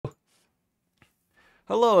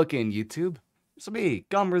Hello again, YouTube. It's me,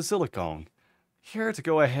 Gummer Silicone, here to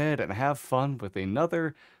go ahead and have fun with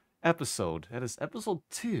another episode. That is episode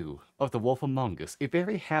 2 of The Wolf Among Us, a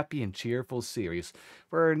very happy and cheerful series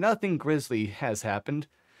where nothing grisly has happened.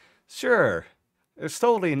 Sure, there's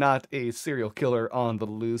totally not a serial killer on the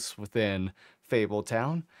loose within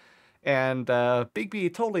Fabletown, and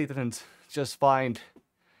Bigby totally didn't just find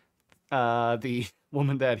the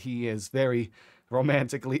woman that he is very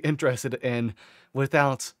romantically interested in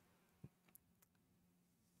without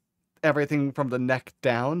everything from the neck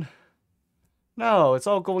down. No, it's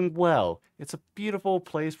all going well. It's a beautiful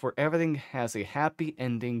place where everything has a happy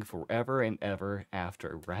ending forever and ever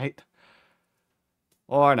after, right?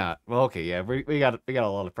 Or not. Well, okay, yeah, we got a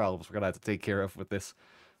lot of problems we're gonna have to take care of with this.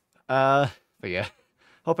 But yeah,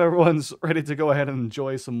 hope everyone's ready to go ahead and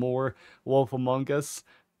enjoy some more Wolf Among Us.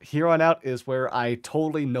 Here on out is where I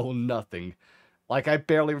totally know nothing. Like, I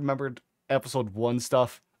barely remembered episode 1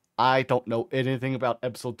 stuff. I don't know anything about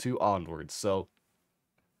episode 2 onwards, so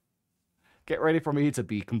get ready for me to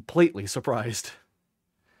be completely surprised.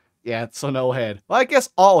 Yeah, so no head. Well, I guess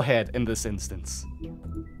all head in this instance.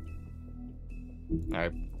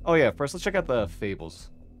 Alright. Oh yeah, first let's check out the fables.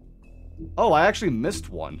 Oh, I actually missed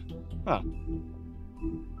one. Huh.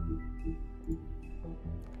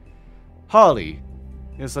 Holly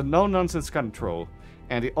is a no-nonsense control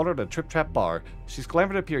and the owner of the Trip Trap Bar. She's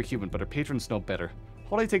glamored to appear human, but her patrons know better.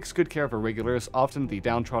 Holly takes good care of her regulars, often the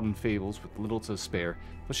downtrodden fables with little to spare,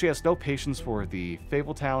 but she has no patience for the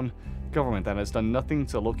Fabletown government that has done nothing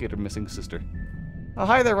to locate her missing sister. Oh,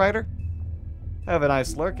 hi there, Ryder. Have a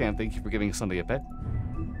nice lurk, and thank you for giving Sunday a pet.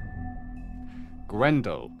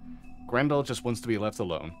 Grendel. Grendel just wants to be left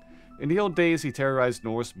alone. In the old days, he terrorized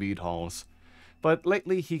Norse mead halls, but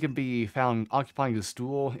lately he can be found occupying a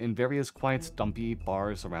stool in various quiet, dumpy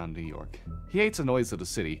bars around New York. He hates the noise of the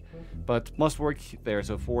city, but must work there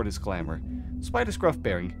to afford his glamour. Despite his gruff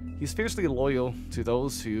bearing, he's fiercely loyal to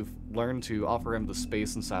those who've learned to offer him the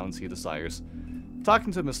space and silence he desires.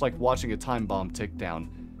 Talking to him is like watching a time bomb tick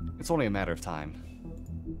down. It's only a matter of time.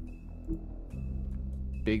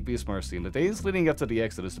 Bigby's Mercy. In the days leading up to the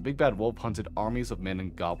Exodus, the Big Bad Wolf hunted armies of men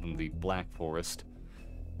and goblins in the Black Forest.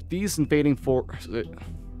 These invading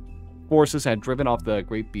forces had driven off the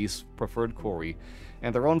great beast's preferred quarry,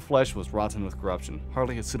 and their own flesh was rotten with corruption,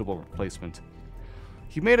 hardly a suitable replacement.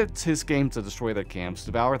 He made it his game to destroy their camps,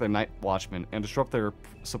 devour their night watchmen, and disrupt their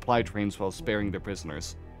supply trains while sparing their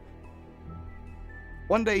prisoners.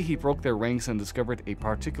 One day he broke their ranks and discovered a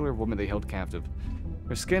particular woman they held captive.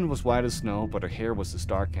 Her skin was white as snow, but her hair was as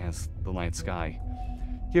dark as the night sky.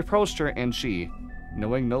 He approached her, and she,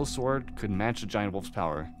 knowing no sword could match the giant wolf's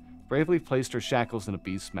power, bravely placed her shackles in the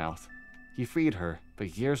beast's mouth. He freed her,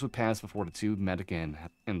 but years would pass before the two met again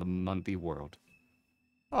in the Mundy world.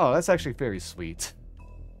 Oh, that's actually very sweet.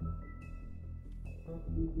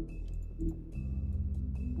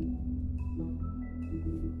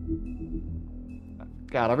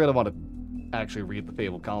 God, I really want to actually read the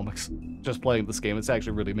Fable comics. Just playing this game, it's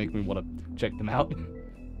actually really making me want to check them out.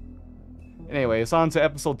 Anyways, on to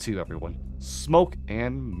episode 2, everyone. Smoke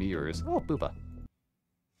and Mirrors. Oh, booba.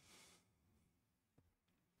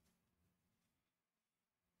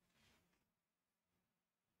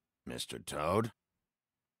 Mr. Toad?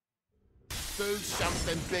 Do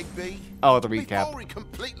something, Bigby. Oh, the recap. Before he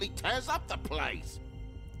completely tears up the place.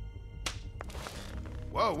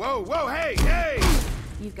 Whoa, whoa, whoa, hey, hey!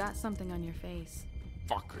 You've got something on your face.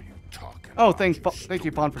 Fuck are you talking Oh, about, thank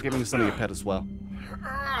you, Pon, for giving Sunny a pet as well.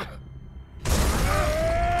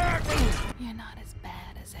 You're not as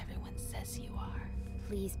bad as everyone says you are.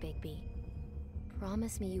 Please, Bigby.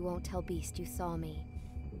 Promise me you won't tell Beast you saw me.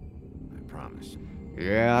 I promise.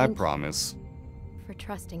 Yeah, I Thank you promise. for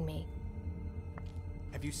trusting me.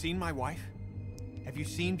 Have you seen my wife? Have you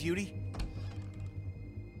seen Beauty?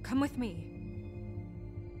 Come with me.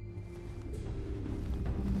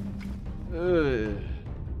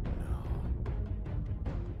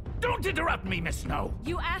 Don't interrupt me, Miss Snow.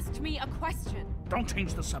 You asked me a question. Don't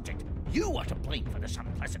change the subject. You are to blame for this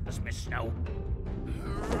unpleasantness, Miss Snow.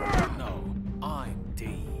 No, I'm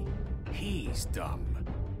D. He's dumb.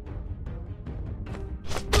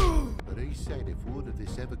 But he said if word of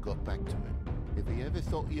this ever got back to him, if he ever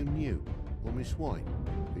thought you knew, or Miss White,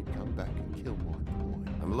 he'd come back and kill my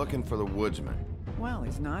boy. I'm looking for the woodsman. Well,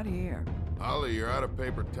 he's not here. Holly, you're out of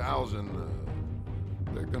paper towels and,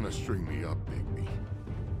 they're gonna string me up, Bigby.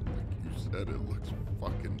 Like you said, it looks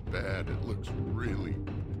fucking bad. It looks really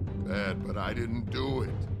bad, but I didn't do it.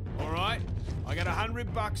 All right, I got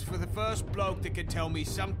 $100 for the first bloke that can tell me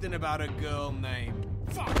something about a girl named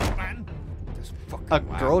Fuckman. This fucking A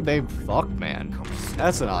girl named Fuckman.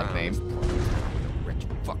 That's an odd name. Rich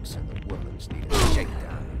fucks in the Woodlands need a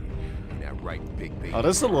shakedown. Ain't that right, Bigby? Oh,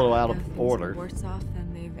 this is a little out Things of are order. worse off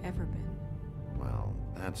than they've ever been. Well,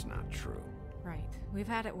 that's not true. Right. We've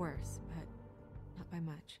had it worse, but not by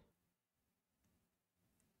much.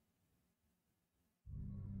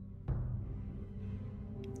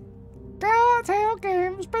 Telltale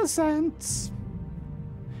Games presents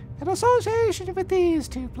an association with these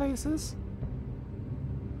two places.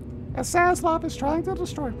 As Sazlop is trying to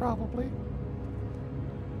destroy, probably.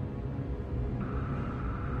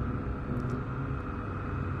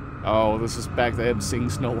 Oh, this is back to him seeing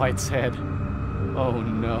Snow White's head. Oh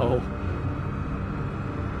no.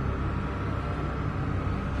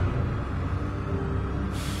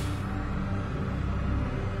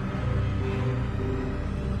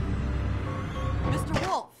 Mr.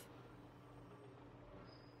 Wolf!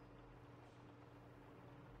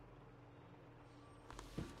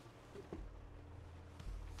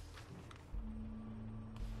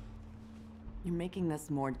 You're making this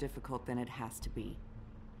more difficult than it has to be.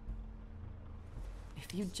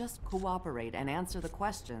 If you just cooperate and answer the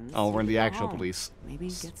questions... Oh, we're in you the can go actual home. police Maybe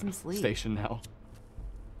get some sleep. station now.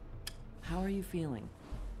 How are you feeling?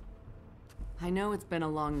 I know it's been a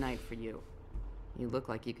long night for you. You look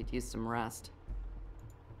like you could use some rest.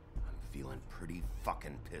 I'm feeling pretty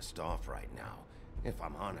fucking pissed off right now, if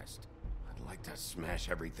I'm honest. I'd like to smash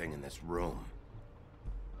everything in this room.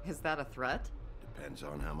 Is that a threat? Depends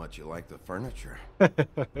on how much you like the furniture. I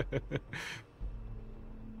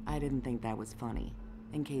didn't think that was funny,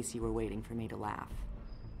 in case you were waiting for me to laugh.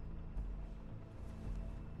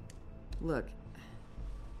 Look,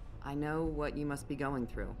 I know what you must be going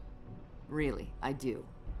through. Really, I do.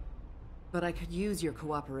 But I could use your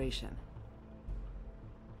cooperation.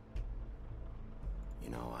 You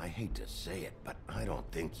know, I hate to say it, but I don't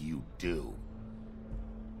think you do.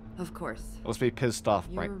 Of course. Let's be pissed off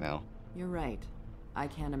right You're- now. You're right. I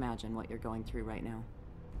can't imagine what you're going through right now.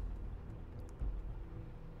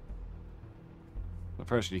 The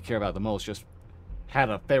person you care about the most just had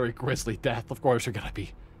a very grisly death. Of course you're gonna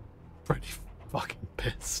be pretty fucking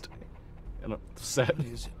pissed and upset. What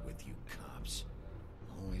is it with you cops?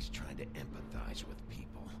 Always trying to empathize with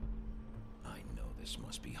people. I know this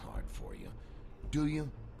must be hard for you. Do you?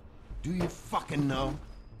 Do you fucking know?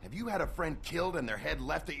 Have you had a friend killed and their head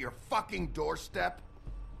left at your fucking doorstep?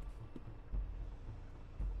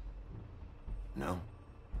 No?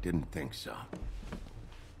 Didn't think so.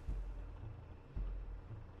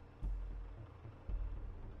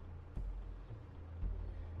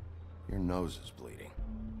 Your nose is bleeding.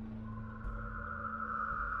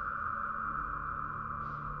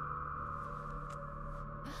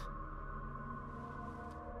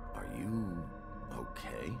 Are you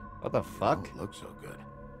okay? What the You fuck? don't look so good.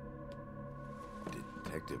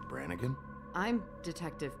 Detective Brannigan? I'm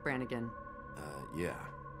Detective Brannigan. Yeah,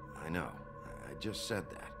 I know. I just said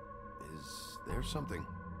that. Is there something?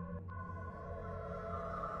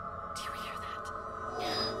 Do you hear that?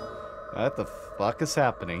 What the fuck is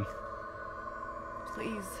happening?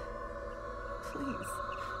 Please. Please.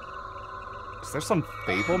 Is there some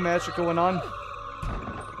fable magic going on?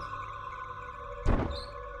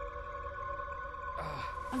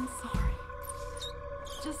 I'm sorry.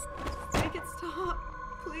 Just make it stop,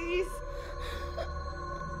 please.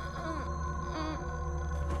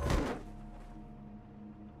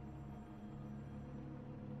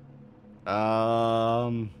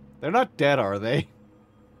 They're not dead, are they?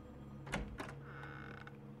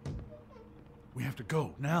 We have to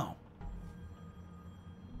go now.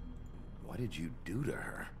 What did you do to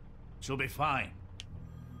her? She'll be fine.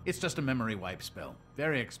 It's just a memory wipe spell.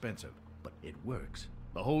 Very expensive, but it works.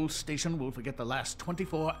 The whole station will forget the last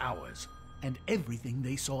 24 hours and everything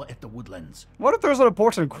they saw at the Woodlands. What if there's an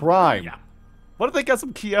important crime? Yeah. What if they got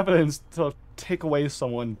some key evidence to take away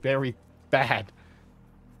someone very bad?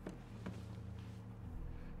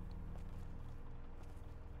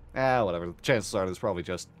 Whatever. Chances are there's probably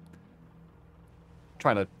just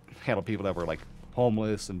trying to handle people that were, like,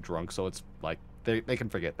 homeless and drunk, so it's like, they can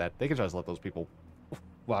forget that. They can just let those people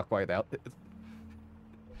walk right out.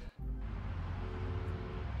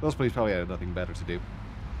 Those police probably had nothing better to do.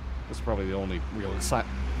 This is probably the only real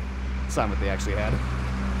assignment they actually had.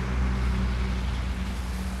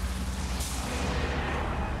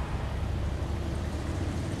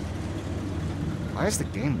 Why is the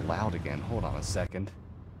game loud again? Hold on a second.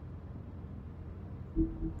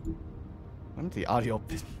 When did the audio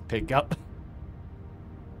pick up?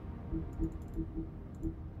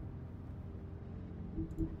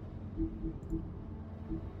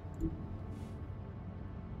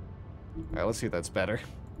 Alright, let's see if that's better.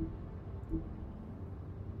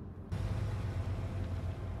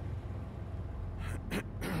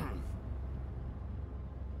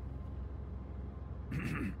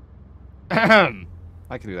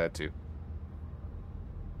 I can do that too.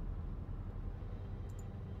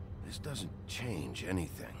 This doesn't change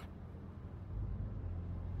anything.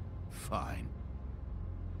 Fine.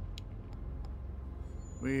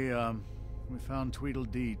 We found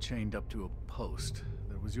Tweedledee chained up to a post.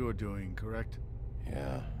 That was your doing, correct?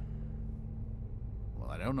 Yeah. Well,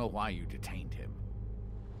 I don't know why you detained him.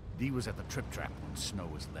 Dee was at the Trip Trap when Snow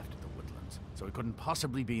was left at the Woodlands, so he couldn't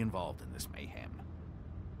possibly be involved in this mayhem.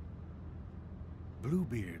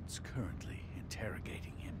 Bluebeard's currently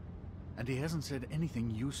interrogating him, and he hasn't said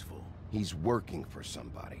anything useful. He's working for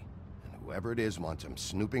somebody, and whoever it is wants him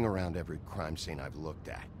snooping around every crime scene I've looked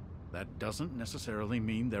at. That doesn't necessarily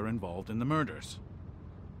mean they're involved in the murders.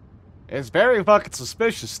 It's very fucking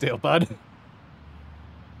suspicious still, bud.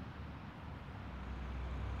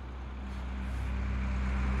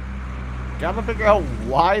 Gotta figure out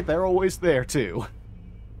why they're always there, too.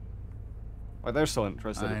 Why they're so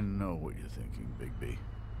interested. I know what you're thinking, Bigby.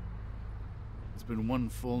 It's been one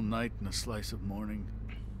full night and a slice of morning,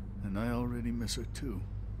 and I already miss her, too.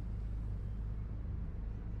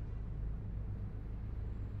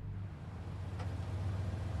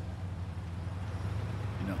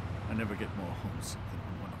 You know, I never get more homesick than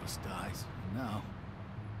when one of us dies. And now,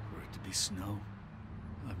 for it to be Snow,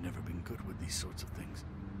 I've never been good with these sorts of things.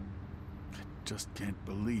 I just can't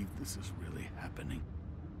believe this is really happening.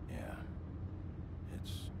 Yeah.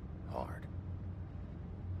 It's hard.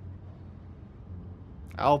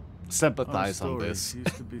 I'll sympathize Our on story this.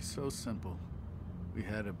 used to be so simple. We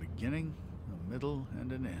had a beginning, a middle,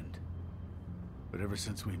 and an end. But ever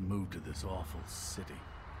since we moved to this awful city,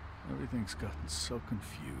 everything's gotten so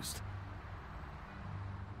confused.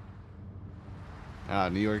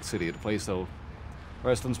 New York City, the place though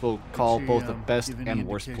residents will call Did she, both the best give any and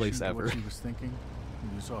worst indication place to what ever. she was thinking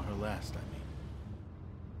when you saw her last, I mean.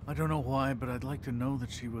 I don't know why, but I'd like to know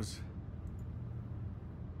that she was...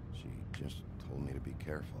 She just told me to be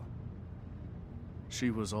careful. She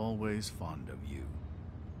was always fond of you,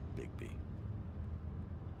 Bigby.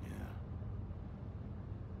 Yeah.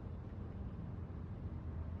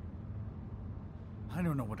 I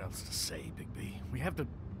don't know what else to say, Bigby. We have to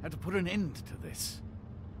put an end to this.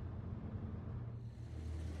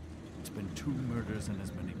 It's been 2 murders in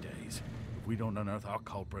as many days. If we don't unearth our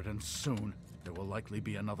culprit, and soon, there will likely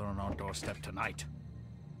be another on our doorstep tonight.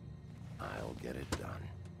 I'll get it done.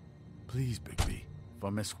 Please, Bigby, for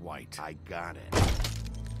Miss White. I got it.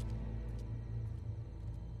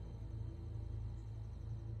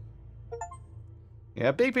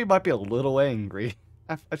 Yeah, Bigby might be a little angry.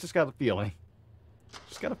 I just got a feeling.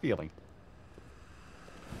 Just got a feeling.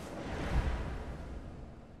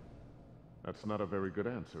 That's not a very good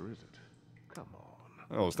answer, is it? Come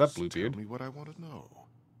on. Oh, is that Just Bluebeard? Tell me what I want to know.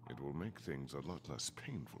 It will make things a lot less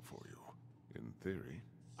painful for you, in theory.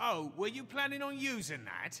 Oh, were you planning on using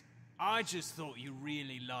that? I just thought you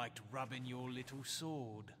really liked rubbing your little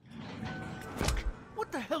sword.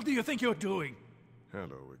 What the hell do you think you're doing?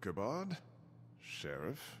 Hello, Ichabod.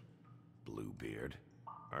 Sheriff. Bluebeard.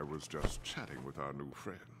 I was just chatting with our new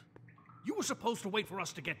friend. You were supposed to wait for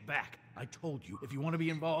us to get back. I told you, if you want to be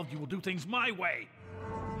involved, you will do things my way.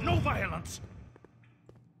 No violence!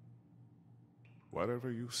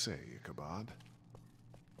 Whatever you say, Ichabod.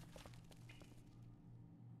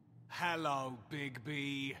 Hello,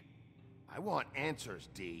 Bigby. I want answers,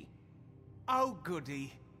 Dee. Oh,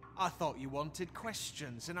 goody. I thought you wanted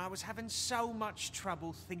questions, and I was having so much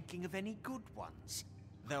trouble thinking of any good ones.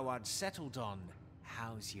 Though I'd settled on,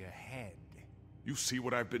 how's your head? You see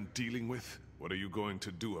what I've been dealing with? What are you going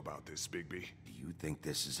to do about this, Bigby? Do you think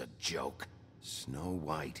this is a joke? Snow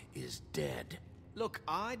White is dead. Look,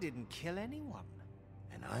 I didn't kill anyone.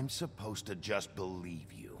 And I'm supposed to just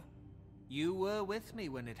believe you. You were with me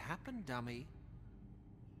when it happened, dummy.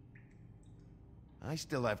 I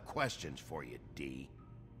still have questions for you, Dee.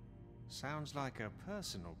 Sounds like a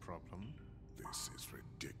personal problem. This is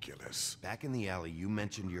ridiculous. Back in the alley, you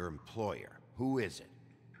mentioned your employer. Who is it?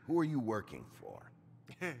 Who are you working for?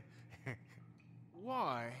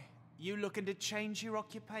 Why? You looking to change your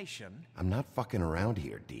occupation? I'm not fucking around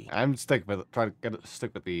here, Dee. I'm stick with trying to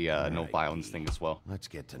stick with the no Alright, violence Dee. thing as well. Let's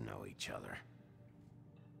get to know each other.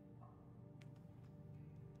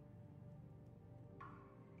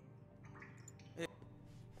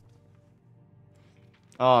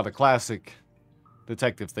 Oh, the classic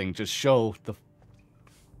detective thing. Just show the...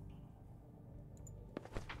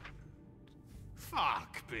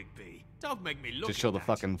 Fuck, Bigby. Don't make me look Just show at the that.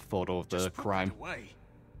 fucking photo of the Just put crime. that away.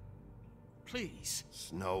 Please.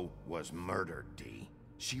 Snow was murdered, Dee.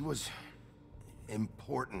 She was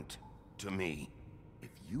important to me.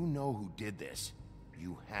 If you know who did this,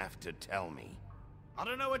 you have to tell me. I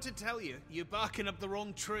don't know what to tell you. You're barking up the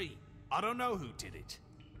wrong tree. I don't know who did it.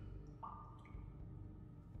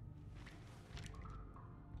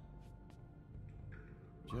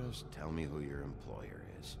 Just tell me who your employer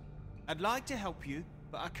is. I'd like to help you,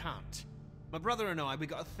 but I can't. My brother and I, we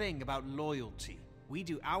got a thing about loyalty. We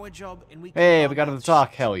do our job and we... Hey, we got him to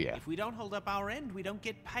talk, hell yeah. If we don't hold up our end, we don't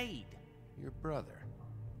get paid. Your brother.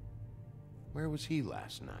 Where was he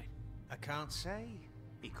last night? I can't say.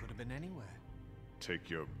 He could have been anywhere. Take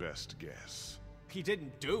your best guess. He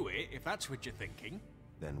didn't do it, if that's what you're thinking.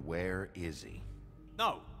 Then where is he?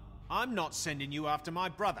 No, I'm not sending you after my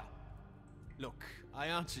brother. Look, I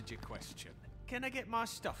answered your question. Can I get my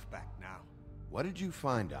stuff back now? What did you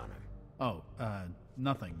find on him? Oh,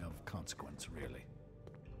 nothing of consequence, really.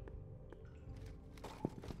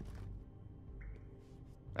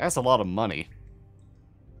 That's a lot of money.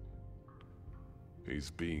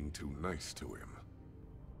 He's being too nice to him.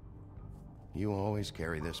 You always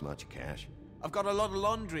carry this much cash? I've got a lot of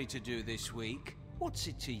laundry to do this week. What's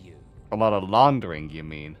it to you? A lot of laundering, you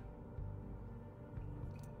mean?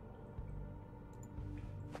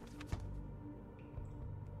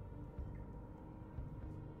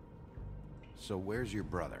 So where's your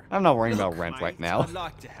brother? I'm not worrying Look, about rent mate, right now. I'd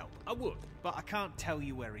like to help. I would, but I can't tell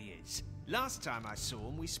you where he is. Last time I saw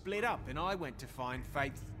him, we split up and I went to find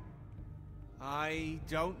Faith. I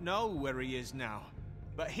don't know where he is now,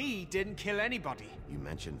 but he didn't kill anybody. You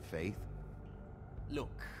mentioned Faith?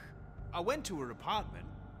 Look, I went to her apartment.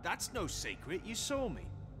 That's no secret. You saw me.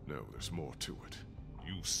 No, there's more to it.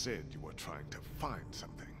 You said you were trying to find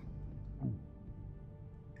something.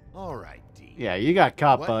 All right, D. Yeah, you got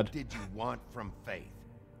caught, what bud. did you want from Faith?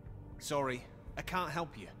 Sorry, I can't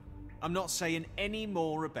help you. I'm not saying any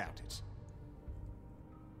more about it.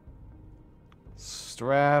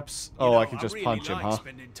 Straps. You Oh, know, I can just really punch him, like huh?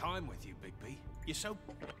 spending time with you, Bigby. You're so...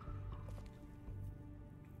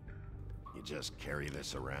 You just carry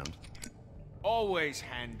this around? always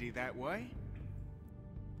handy that way.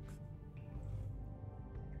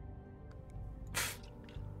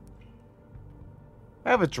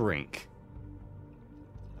 Have a drink.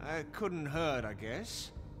 Couldn't hurt, I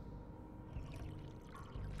guess.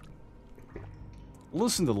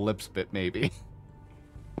 Loosen the lips bit, maybe.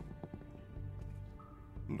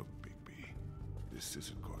 Look, Bigby, this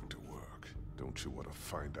isn't going to work. Don't you want to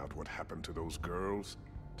find out what happened to those girls?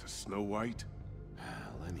 To Snow White?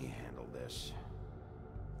 Let me handle this.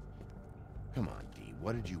 Come on, Dee.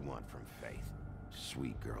 What did you want from Faith?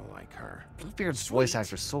 Sweet girl like her. Beard's voice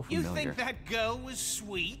actor is so familiar. You think that girl was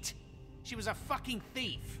sweet? She was a fucking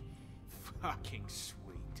thief. Fucking sweet.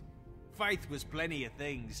 Faith was plenty of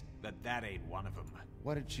things, but that ain't one of them.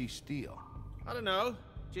 What did she steal? I don't know.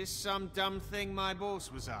 Just some dumb thing my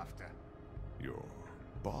boss was after. Your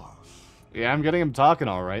boss? Yeah, I'm getting him talking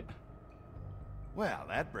all right. Well,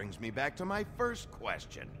 that brings me back to my first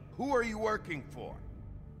question. Who are you working for?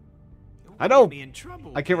 I know. Me in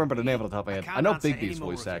trouble, I can't remember the Bigby. name off the top of my head. can't I know answer Bigby's any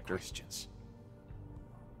more voice of your actor. questions.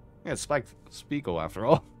 Yeah, it's Spike Spiegel after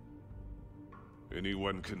all.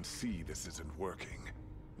 Anyone can see this isn't working.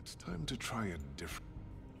 It's time to try a different...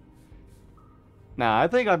 Nah, I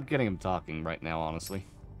think I'm getting him talking right now, honestly.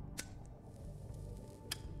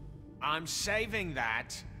 I'm saving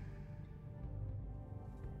that.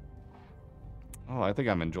 Oh, I think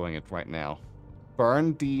I'm enjoying it right now.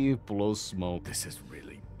 Burn D, blow smoke. This is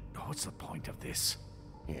really... What's the point of this?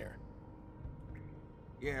 Here.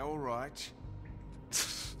 Yeah, all right.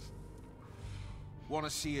 Want to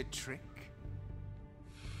see a trick?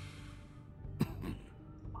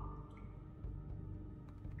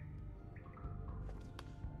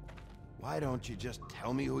 Why don't you just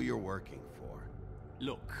tell me who you're working for?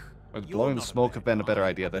 Look, Would you're blowing not smoke have been a better guy.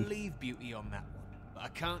 idea I then? believe Beauty on that one, but I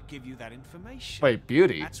can't give you that information. Wait,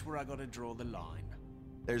 Beauty? That's where I gotta draw the line.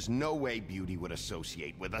 There's no way Beauty would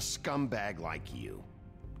associate with a scumbag like you.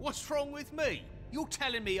 What's wrong with me? You're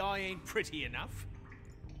telling me I ain't pretty enough?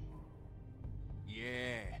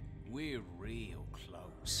 Yeah, we're real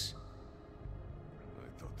close.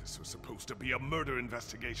 I thought this was supposed to be a murder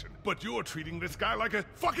investigation, but you're treating this guy like a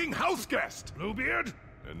fucking house guest, Bluebeard!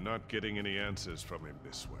 And not getting any answers from him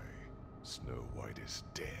this way. Snow White is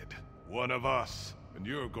dead. One of us. And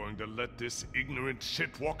you're going to let this ignorant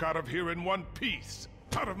shit walk out of here in one piece.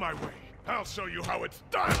 Out of my way. I'll show you how it's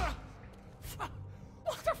done!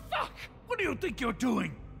 What the fuck? What do you think you're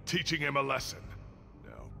doing? Teaching him a lesson.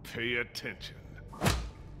 Now pay attention.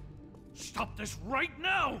 Stop this right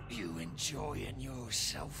now! You enjoying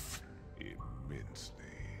yourself? Immensely.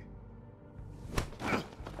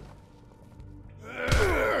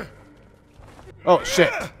 Oh,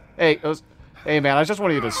 shit. Hey, hey, man, I just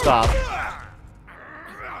wanted you to stop.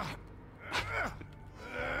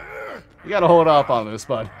 You gotta hold off on this,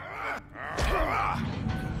 bud.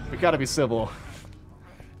 We gotta be civil.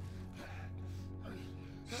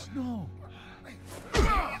 No.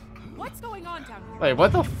 What's going on down here? Wait,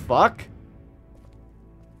 what the fuck?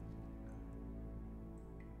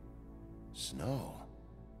 Snow.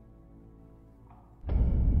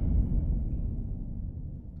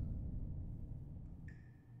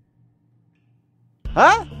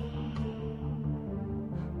 Huh?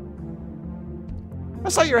 I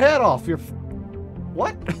saw your head off. Your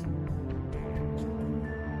what?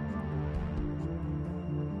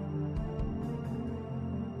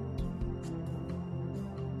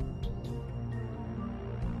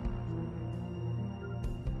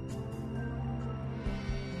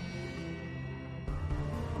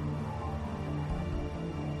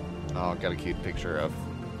 Oh, got a cute picture of.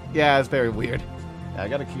 Yeah, it's very weird. Yeah, I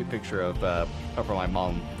got a cute picture of for my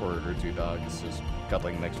mom for her two dogs just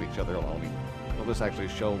cuddling next to each other. Will this actually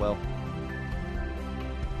show well?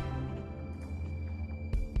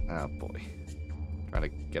 Oh boy, trying to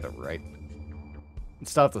get it right.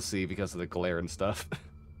 It's tough to see because of the glare and stuff.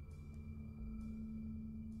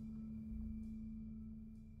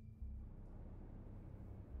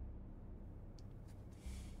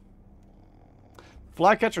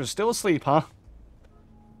 Flycatcher's still asleep, huh?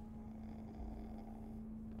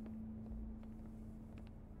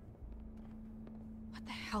 What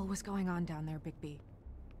the hell was going on down there, Bigby?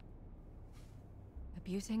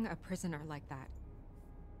 Abusing a prisoner like that.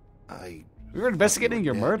 We were investigating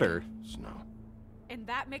your murder. Snow. And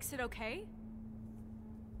that makes it okay?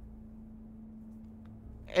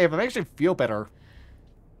 Hey, if it makes you feel better,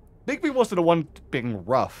 Bigby wasn't the one being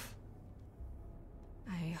rough.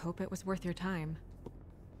 I hope it was worth your time.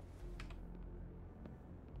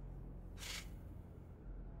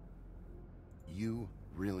 You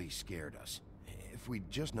really scared us. If we'd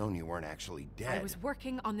just known you weren't actually dead. I was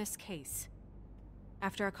working on this case.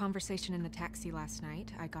 After a conversation in the taxi last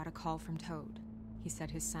night, I got a call from Toad. He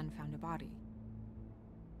said his son found a body.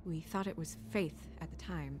 We thought it was Faith at the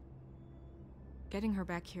time. Getting her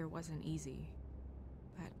back here wasn't easy,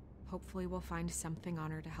 but hopefully we'll find something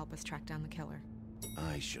on her to help us track down the killer.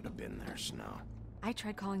 I should have been there, Snow. I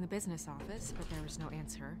tried calling the business office, but there was no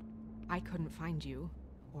answer. I couldn't find you,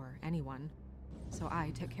 or anyone, so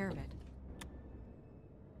I took care of it.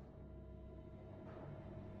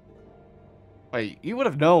 Wait, you would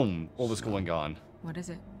have known what was going on. What is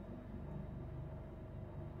it?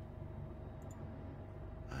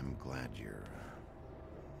 I'm glad you're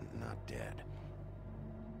not dead.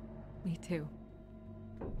 Me too.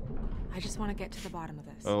 I just want to get to the bottom of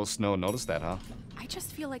this. Oh, Snow noticed that, huh? I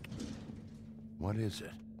just feel like... What is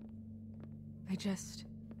it?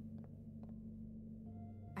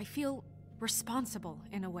 I feel responsible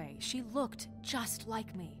in a way. She looked just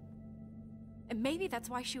like me. And maybe that's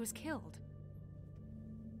why she was killed.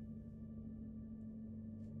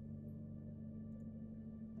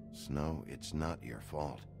 Snow, it's not your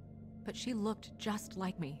fault. But she looked just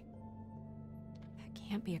like me. That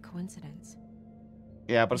can't be a coincidence.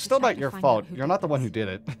 Yeah, but We it's just still have not to your find fault. out who You're did not the one this. who did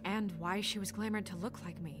it. And why she was glamored to look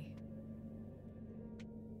like me.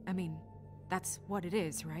 I mean, that's what it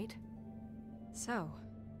is, right? So,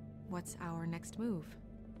 what's our next move?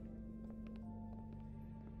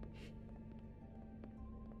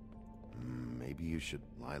 Maybe you should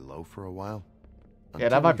lie low for a while. Yeah,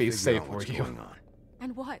 that Until might we be figure safe out for what's you. going on.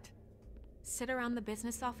 And what? Sit around the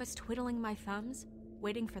business office twiddling my thumbs,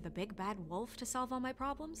 waiting for the big bad wolf to solve all my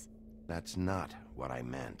problems? That's not what I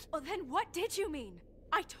meant. Well, then what did you mean?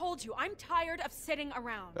 I told you, I'm tired of sitting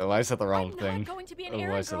around. Oh, I said the wrong I'm thing. not going to be an Oh, I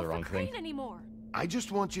errand said the girl wrong for thing. Crane anymore. I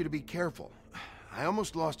just want you to be careful. I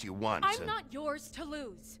almost lost you once. I'm and- not yours to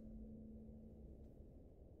lose.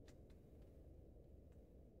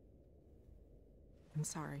 I'm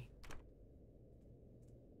sorry.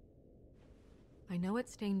 I know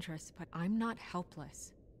it's dangerous, but I'm not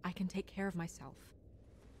helpless. I can take care of myself.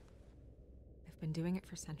 I've been doing it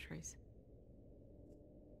for centuries.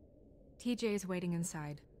 TJ is waiting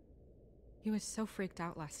inside. He was so freaked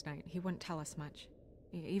out last night, he wouldn't tell us much.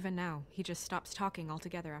 Even now, he just stops talking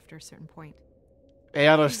altogether after a certain point. Hey,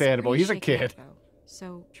 understandable. He's a pretty shaken kid. up, though,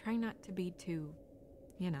 so try not to be too,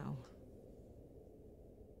 you know.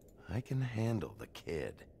 I can handle the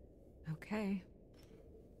kid. Okay.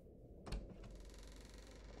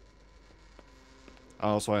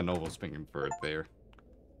 Also, I know what's being inferred there.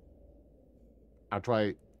 I'll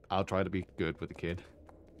try to be good with the kid.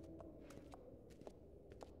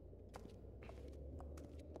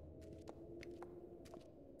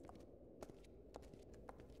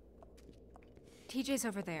 TJ's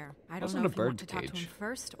over there. I don't What's know in if a you want bird to talk to him cage?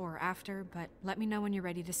 first or after, but let me know when you're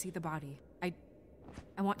ready to see the body.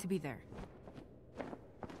 I want to be there.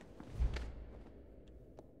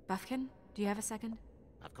 Buffkin, do you have a second?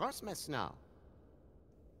 Of course, Miss Snow.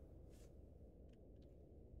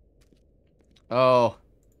 Oh.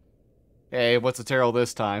 Hey, what's the terror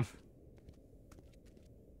this time?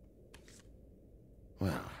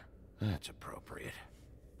 Well, that's appropriate.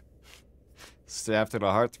 Stabbed to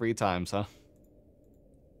the heart 3 times, huh?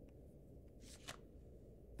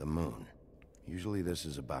 The moon. Usually this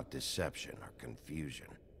is about deception or confusion.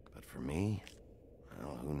 But for me,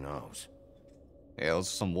 well, who knows? Yeah, those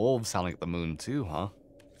are some wolves sounding at the moon too, huh?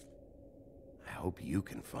 I hope you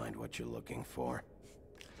can find what you're looking for.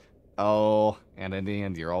 Oh, and in the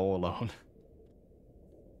end, you're all alone.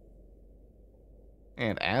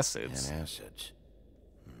 And acids. And acids.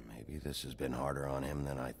 Maybe this has been harder on him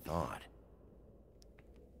than I thought.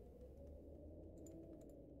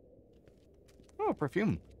 Oh,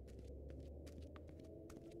 perfume.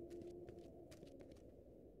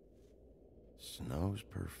 Snow's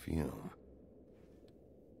perfume.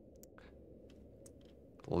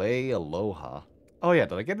 Lay Aloha. Oh yeah,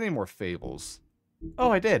 did I get any more fables?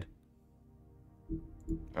 Oh, I did.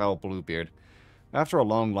 Oh, Bluebeard. After a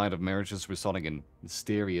long line of marriages resulting in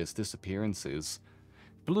mysterious disappearances,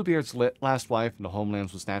 Bluebeard's last wife in the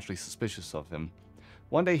homelands was naturally suspicious of him.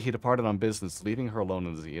 One day he departed on business, leaving her alone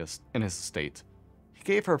in his estate. He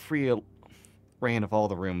gave her free reign of all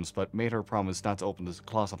the rooms, but made her promise not to open the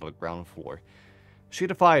closet on the ground floor. She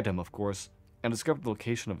defied him, of course, and discovered the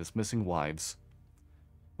location of his missing wives.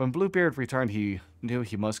 When Bluebeard returned, he knew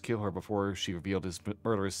he must kill her before she revealed his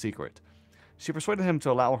murderous secret. She persuaded him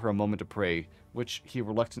to allow her a moment to pray, which he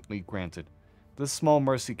reluctantly granted. This small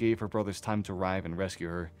mercy gave her brothers time to arrive and rescue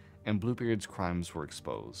her, and Bluebeard's crimes were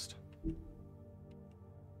exposed.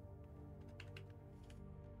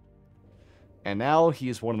 And now he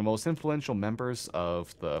is one of the most influential members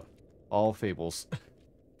of the All Fables.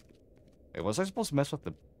 Wait, was I supposed to mess with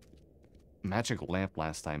the magic lamp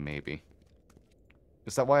last time, maybe?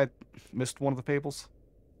 Is that why I missed one of the fables?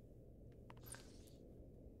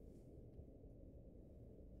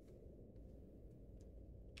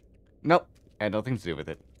 Nope, had nothing to do with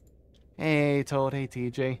it. Hey, Toad, hey,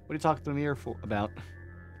 TJ. What are you talking to the mirror about?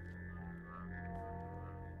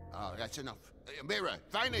 Oh, that's enough. Mirror,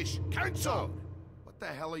 vanish, cancel! What the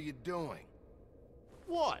hell are you doing?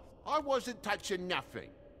 What? I wasn't touching nothing.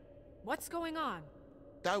 What's going on?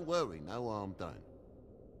 Don't worry, no harm done.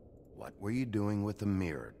 What were you doing with the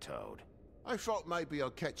mirror, Toad? I thought maybe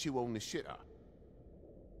I'd catch you on the shitter.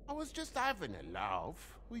 I was just having a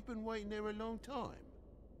laugh. We've been waiting there a long time.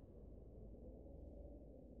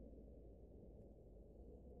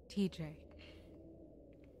 TJ.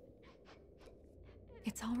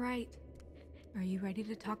 It's all right. Are you ready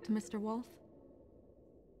to talk to Mr. Wolf?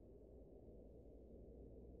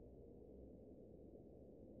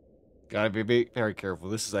 Gotta be very careful.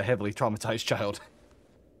 This is a heavily traumatized child.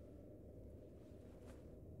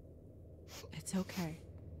 It's okay.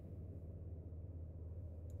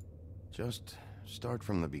 Just start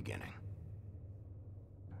from the beginning.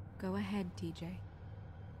 Go ahead, TJ.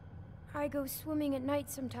 I go swimming at night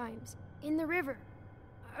sometimes, in the river.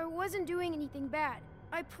 I wasn't doing anything bad,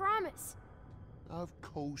 I promise. Of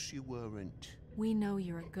course you weren't. We know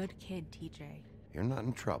you're a good kid, TJ. You're not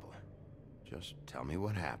in trouble. Just tell me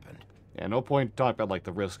what happened. Yeah, no point talking about, like,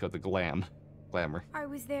 the risk of the glamour. I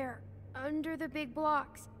was there, under the big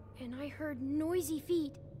blocks, and I heard noisy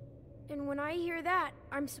feet. And when I hear that,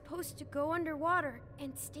 I'm supposed to go underwater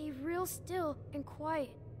and stay real still and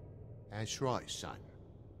quiet. That's right, son.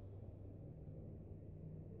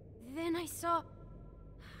 Then I saw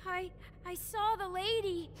the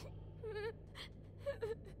lady.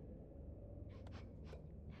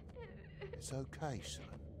 It's okay, son.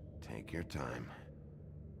 Take your time.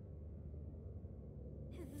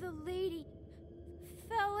 The lady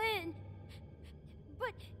fell in.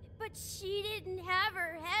 But she didn't have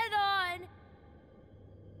her head on.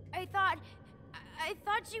 I thought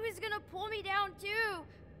she was gonna pull me down too.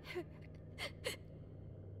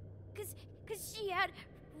 Cause she had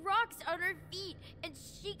rocks on her feet and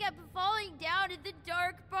she kept falling down in the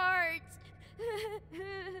dark parts.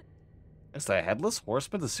 Is the headless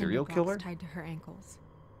horseman the serial killer? Tied to her ankles.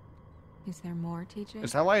 Is there more, TJ?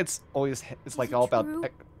 Is that why it's always like all about true?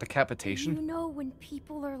 decapitation? You know when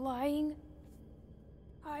people are lying?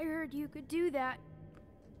 I heard you could do that.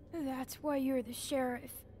 That's why you're the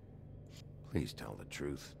sheriff. Please tell the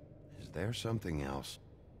truth. Is there something else?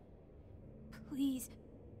 Please,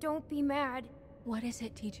 don't be mad. What is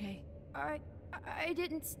it, TJ? I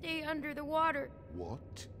didn't stay under the water.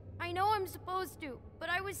 What? I know I'm supposed to, but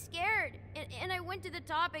I was scared, and I went to the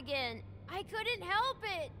top again. I couldn't help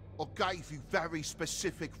it. I gave you very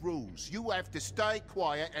specific rules. You have to stay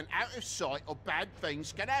quiet and out of sight or bad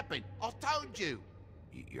things can happen. I told you.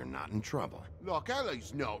 You're not in trouble. Like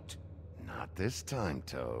Ellie's not. Not this time,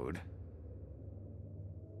 Toad.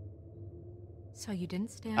 So you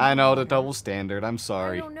didn't stand. I know, the water. double standard. I'm I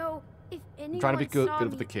sorry. don't know if anyone trying to be good saw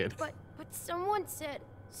with me, the kid. But someone said,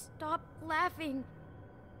 "Stop laughing."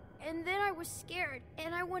 And then I was scared,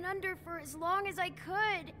 and I went under for as long as I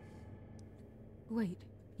could. Wait,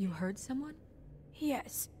 you heard someone?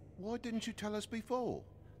 Yes, Why didn't you tell us before?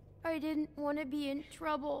 I didn't want to be in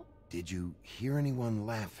trouble. Did you hear anyone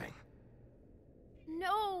laughing?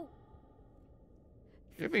 No,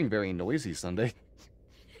 You're being very noisy, Sunday.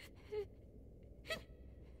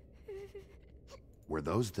 Were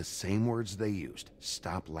those the same words they used?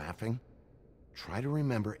 Stop laughing? Try to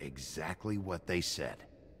remember exactly what they said.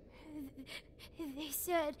 they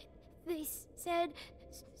said,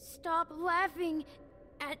 "Stop laughing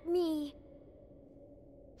at me."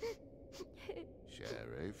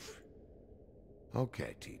 Sheriff.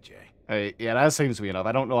 Okay, TJ. Hey, yeah, that seems to be enough.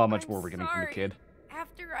 I don't know how much more we're getting from the Sorry. kid.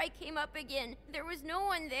 After I came up again, there was no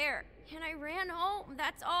one there, and I ran home,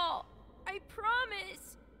 that's all. I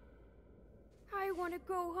promise. I want to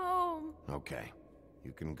go home. Okay,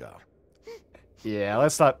 you can go. Yeah,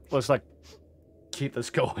 let's not keep this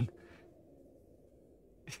going.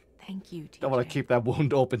 Thank you, TJ. Don't want to keep that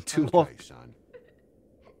wound open too Okay, long. son.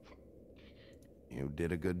 You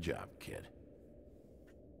did a good job, kid.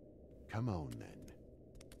 Come on, then.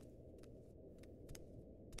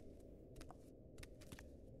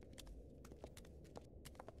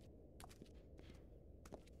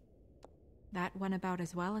 That went about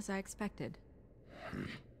as well as I expected.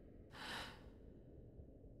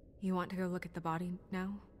 You want to go look at the body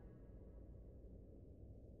now?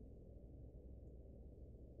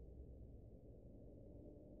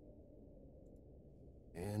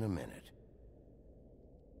 In a minute.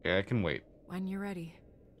 Yeah, I can wait. When you're ready.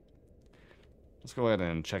 Let's go ahead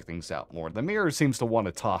and check things out more. The mirror seems to want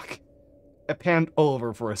to talk. It panned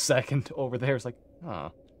over for a second over there. It's like, huh.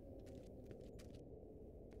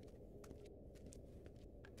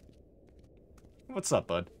 What's up,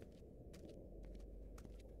 bud?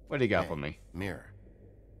 What do you got Hey, for me? Mirror.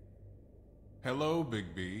 Hello,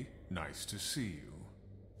 Bigby. Nice to see you.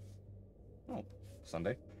 Oh,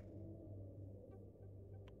 Sunday.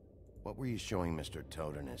 What were you showing Mr.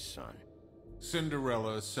 Toad and his son?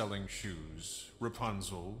 Cinderella selling shoes,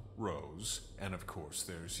 Rapunzel, Rose, and of course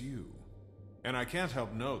there's you. And I can't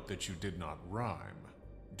help note that you did not rhyme.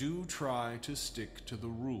 Do try to stick to the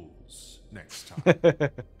rules next time.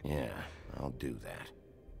 Yeah, I'll do that.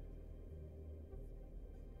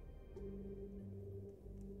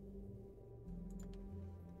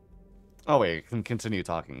 Oh, wait, I can continue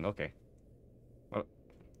talking. Okay.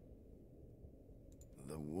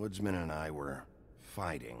 The woodsman and I were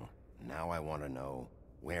fighting. Now I want to know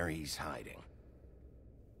where he's hiding.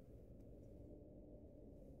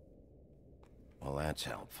 Well, that's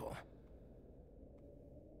helpful.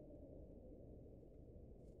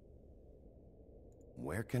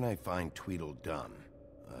 Where can I find Tweedledum?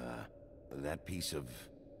 That piece of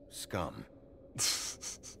scum.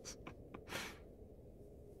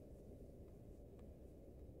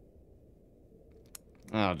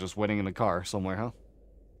 Oh, just waiting in the car somewhere, huh?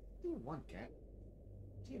 What do you want, cat?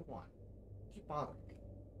 What do you want? Keep bothering me.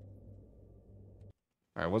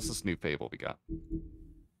 Alright, what's this new fable we got?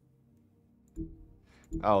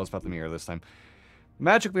 Oh, it's about the mirror this time.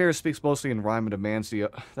 Magic mirror speaks mostly in rhyme and demands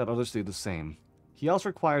that others do the same. He also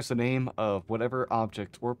requires the name of whatever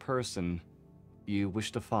object or person you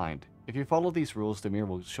wish to find. If you follow these rules, the mirror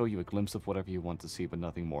will show you a glimpse of whatever you want to see, but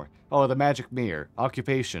nothing more. Oh, the magic mirror.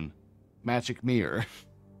 Occupation. Magic mirror.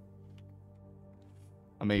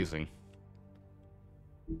 Amazing.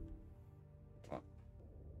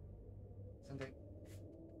 Sunday.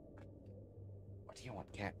 What do you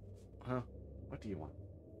want, cat? Huh? What do you want?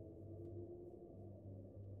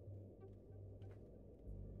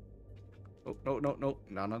 Oh, no, no, no.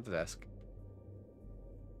 Not on the desk.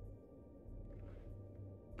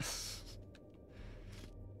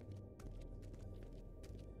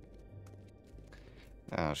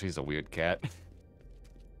 Oh, she's a weird cat.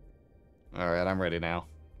 Alright, I'm ready now.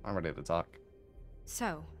 I'm ready to talk.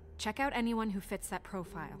 So, check out anyone who fits that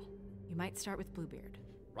profile. You might start with Bluebeard.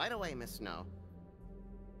 Right away, Miss Snow.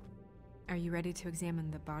 Are you ready to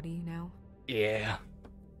examine the body now? Yeah.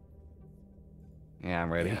 Yeah,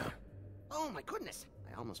 I'm ready. Yeah. Oh my goodness,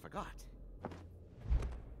 I almost forgot.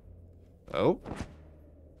 Oh?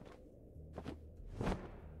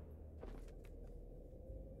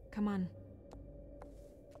 Come on.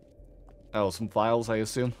 Oh, some files, I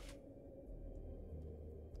assume?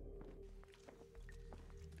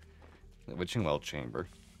 witching well chamber.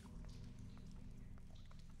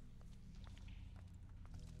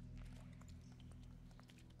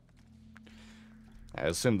 I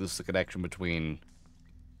assume this is the connection between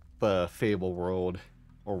the Fable world,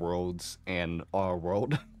 or worlds, and our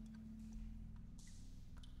world.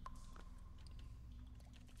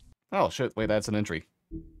 Oh shit, wait, that's an entry.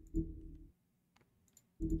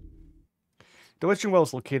 The witching well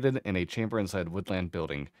is located in a chamber inside a woodland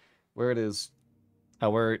building, where it is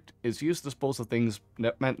used to dispose of things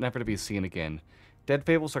meant never to be seen again. Dead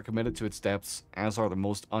fables are committed to its depths, as are the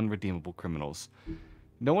most unredeemable criminals.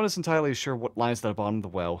 No one is entirely sure what lies at the bottom of the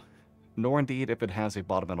well, nor indeed if it has a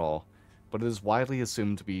bottom at all, but it is widely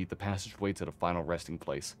assumed to be the passageway to the final resting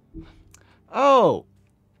place. Oh!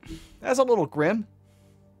 That's a little grim.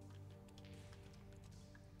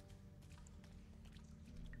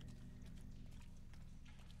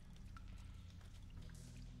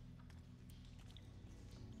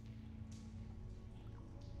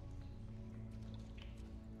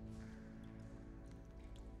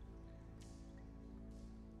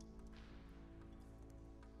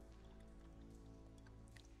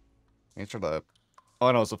 Answer the...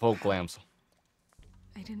 Oh no, it's the folk glams.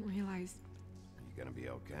 I didn't realize... Are you gonna be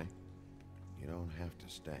okay? You don't have to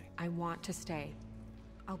stay. I want to stay.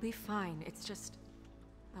 I'll be fine. It's just...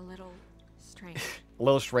 a little strange. A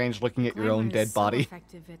little strange looking at your own dead body. So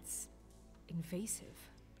effective, it's invasive.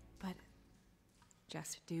 But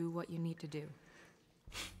just do what you need to do.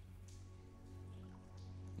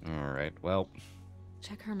 Alright, well...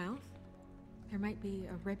 Check her mouth. There might be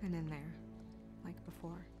a ribbon in there, like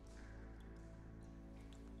before.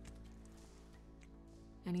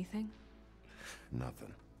 Anything?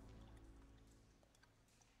 Nothing.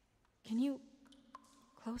 Can you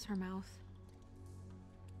close her mouth?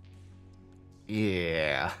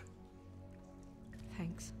 Yeah.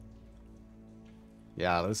 Thanks.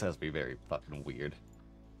 Yeah, this has to be very fucking weird.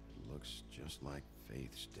 It looks just like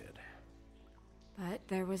Faith's did. But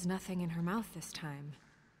there was nothing in her mouth this time.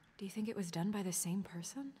 Do you think it was done by the same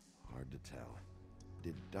person? Hard to tell.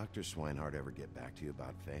 Did Dr. Swinehart ever get back to you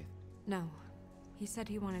about Faith? No. He said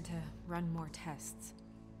he wanted to run more tests.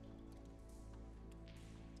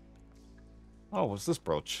 Oh, what's this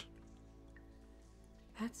brooch?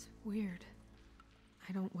 That's weird.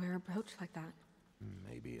 I don't wear a brooch like that.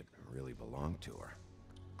 Maybe it really belonged to her.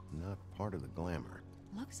 Not part of the glamour.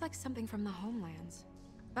 Looks like something from the homelands.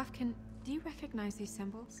 Buffkin, do you recognize these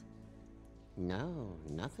symbols? No,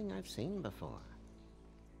 nothing I've seen before.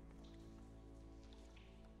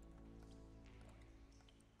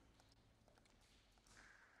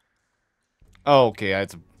 Oh, okay, I had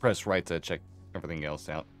to press right to check everything else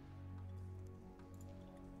out.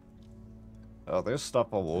 Oh, there's stuff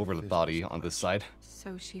all over the body on this side.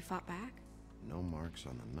 So she fought back? No marks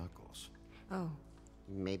on the knuckles. Oh.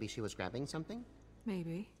 Maybe she was grabbing something?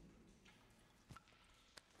 Maybe.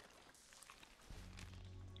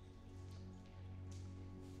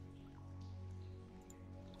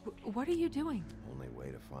 What are you doing? Only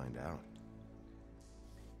way to find out.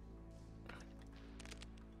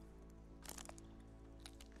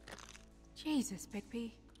 Jesus,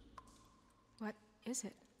 Bigby. What is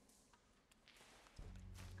it?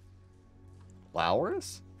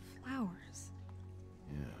 Flowers? Flowers.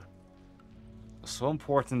 Yeah. So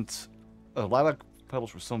important. Lilac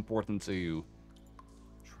petals were so important to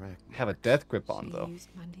have a death grip on, though. She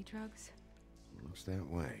used Mundy drugs? Looks that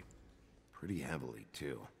way. Pretty heavily,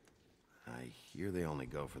 too. I hear they only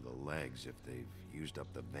go for the legs if they've used up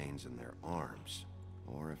the veins in their arms,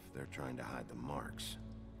 or if they're trying to hide the marks.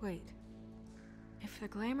 Wait. If the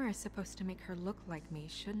glamour is supposed to make her look like me,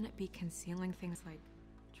 shouldn't it be concealing things like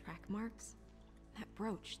track marks? That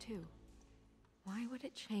brooch, too. Why would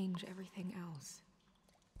it change everything else?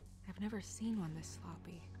 I've never seen one this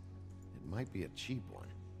sloppy. It might be a cheap one,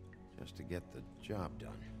 just to get the job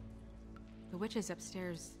done. The witches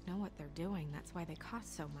upstairs know what they're doing, that's why they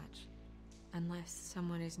cost so much. Unless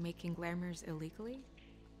someone is making glamours illegally?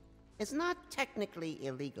 It's not technically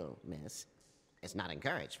illegal, miss. It's not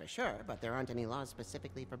encouraged for sure, but there aren't any laws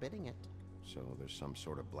specifically forbidding it. So there's some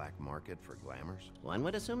sort of black market for glamours? One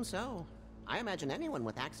would assume so. I imagine anyone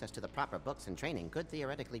with access to the proper books and training could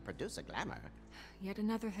theoretically produce a glamour. Yet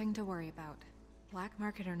another thing to worry about. Black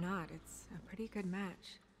market or not, it's a pretty good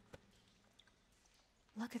match.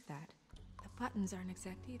 Look at that. The buttons aren't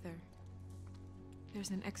exact either. There's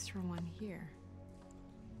an extra one here.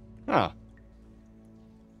 Huh.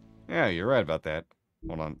 Yeah, you're right about that.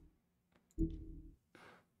 Hold on.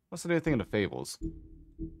 What's the new thing in the Fables?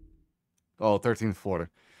 Oh, 13th floor.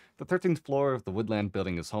 The 13th floor of the Woodland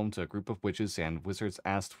building is home to a group of witches and wizards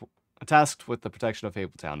tasked with the protection of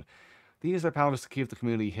Fabletown. These are powers to keep the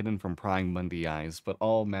community hidden from prying Monday eyes, but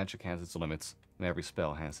all magic has its limits, and every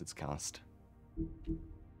spell has its cost.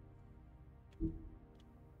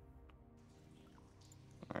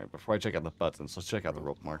 Alright, before I check out the buttons, let's check out the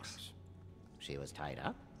rope marks. She was tied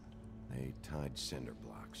up? They tied cinder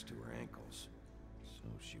blocks to her ankles, so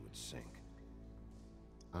she would sink.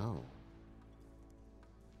 Oh.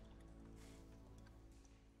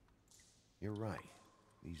 You're right.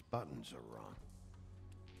 These buttons are wrong.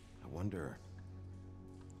 I wonder...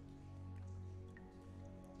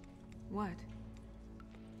 What?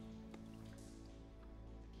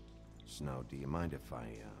 Snow, do you mind if I,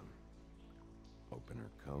 open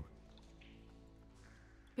her coat?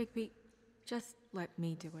 Bigby, just let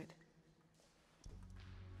me do it.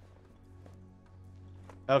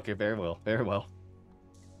 Okay, very well, very well.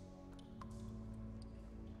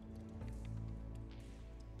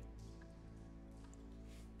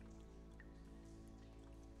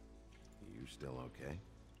 You still okay?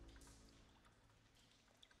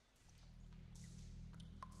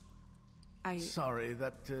 Sorry,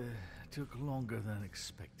 that took longer than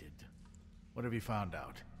expected. What have you found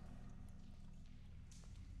out?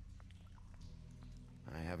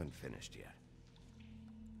 I haven't finished yet.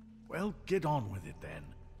 Well, get on with it then.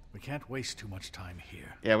 We can't waste too much time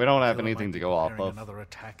here. Yeah, we don't have Killer anything might to be go off preparing of. Another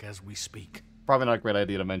attack as we speak. Probably not a great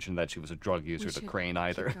idea to mention that she was a drug user We to should Crane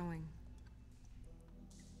either. keep going.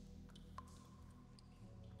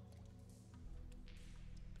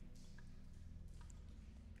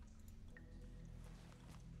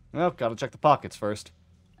 Well, gotta check the pockets first.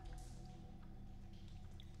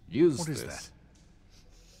 Use What is this. that?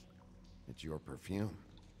 It's your perfume.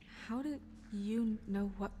 How did you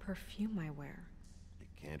know what perfume I wear? You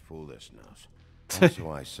can't fool this nose.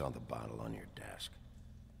 Also, I saw the bottle on your desk.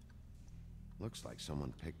 Looks like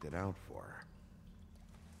someone picked it out for her.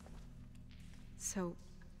 So,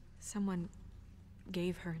 someone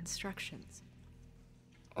gave her instructions.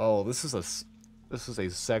 Oh, this is a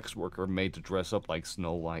sex worker made to dress up like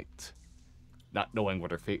Snow White, not knowing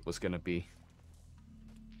what her fate was gonna be.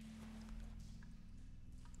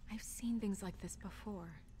 I've seen things like this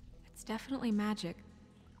before. It's definitely magic,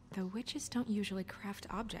 though witches don't usually craft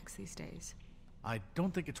objects these days. I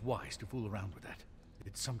don't think it's wise to fool around with that.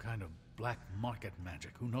 It's some kind of black market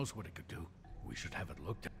magic. Who knows what it could do? We should have it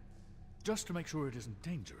looked at. Just to make sure it isn't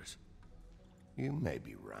dangerous. You may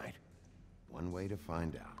be right. One way to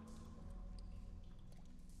find out.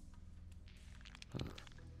 Huh.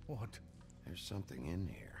 What? There's something in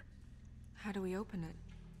here. How do we open it?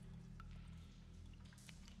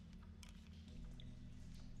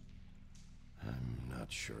 I'm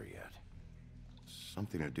not sure yet.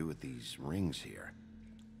 Something to do with these rings here.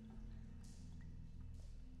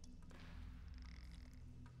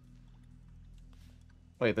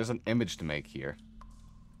 Wait, there's an image to make here.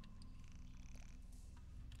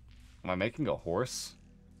 Am I making a horse?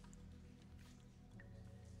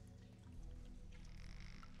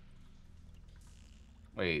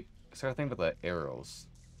 Wait, is there a thing with the arrows?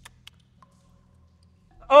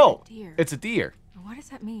 Oh! Deer. It's a deer. What does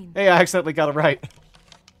that mean? Hey, I accidentally got it right.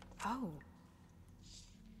 Oh.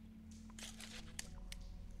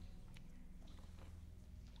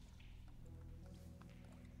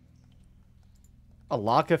 A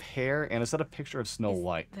lock of hair, and is that a picture of Snow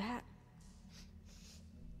White? That...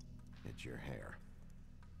 It's your hair.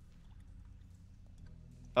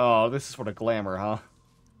 Oh, this is for the glamour, huh?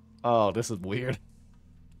 Oh, this is weird.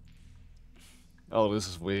 Oh, this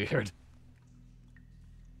is weird.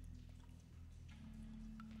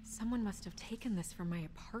 Someone must have taken this from my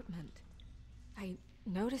apartment. I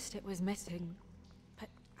noticed it was missing, but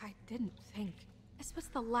I didn't think. This was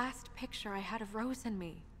the last picture I had of Rose and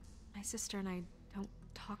me. My sister and I don't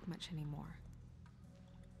talk much anymore.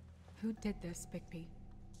 Who did this, Bigby?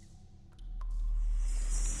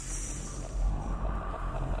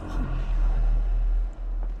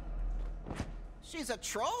 She's a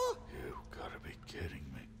troll? You gotta be kidding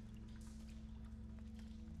me.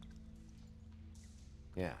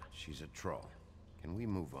 Yeah, she's a troll. Can we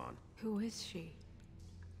move on? Who is she?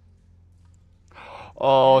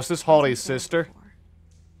 Oh, is this Holly's Wasn't there sister? before.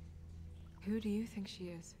 Who do you think she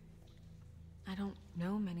is? I don't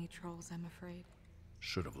know many trolls, I'm afraid.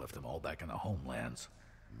 Should have left them all back in the homelands.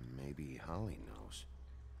 Maybe Holly knows.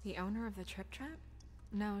 The owner of the Trip Trap?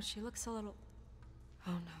 No, she looks a little...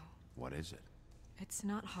 Oh no. What is it? It's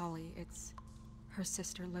not Holly, it's her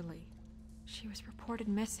sister Lily. She was reported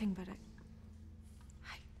missing, but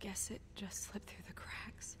I guess it just slipped through the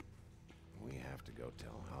cracks. We have to go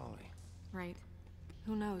tell Holly. Right.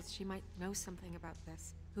 Who knows, she might know something about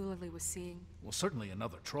this. Who Lily was seeing. Well, certainly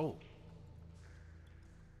another troll.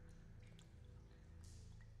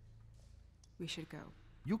 We should go.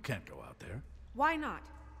 You can't go out there. Why not?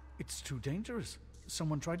 It's too dangerous.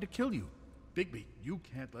 Someone tried to kill you. Bigby, you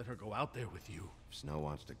can't let her go out there with you. If Snow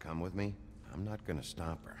wants to come with me, I'm not gonna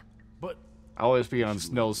stop her. But I always be on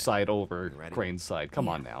Snow's side over Crane's side. Come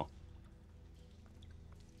on now.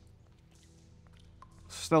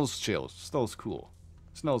 Snow's chill. Snow's cool.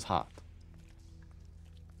 Snow's hot.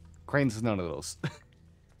 Crane's none of those.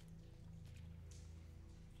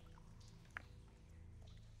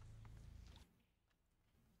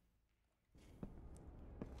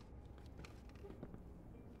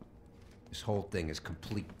 This whole thing is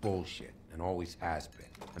complete bullshit, and always has been.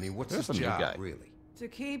 I mean, what's There's his a new job, guy. really? To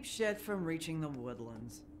keep shit from reaching the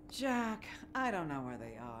woodlands. Jack, I don't know where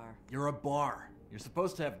they are. You're a bar. You're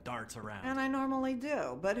supposed to have darts around. And I normally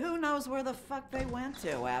do, but who knows where the fuck they went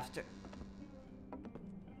to after...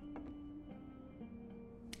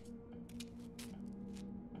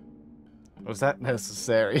 Was that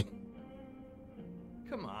necessary?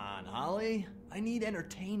 Come on, Holly. I need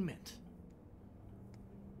entertainment.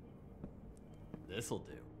 This'll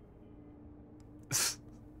do.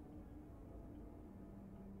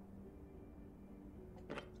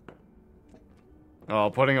 Oh,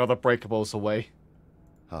 putting all the breakables away.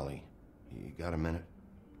 Holly, you got a minute?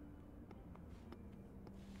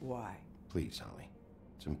 Why? Please, Holly.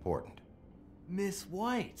 It's important. Miss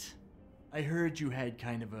White, I heard you had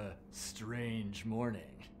kind of a strange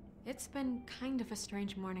morning. It's been kind of a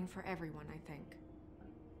strange morning for everyone, I think.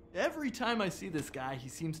 Every time I see this guy, he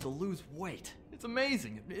seems to lose weight. It's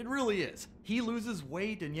amazing. It really is. He loses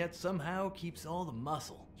weight and yet somehow keeps all the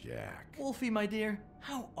muscle. Jack. Wolfie, my dear,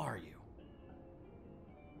 how are you?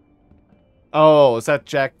 Oh, is that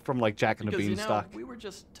Jack from like Jack and the Because, Beanstalk? we were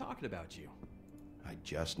just talking about you. I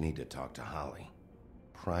just need to talk to Holly.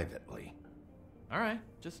 Privately. All right,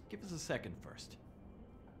 just give us a second first.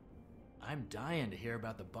 I'm dying to hear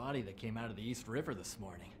about the body that came out of the East River this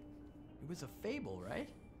morning. It was a fable, right?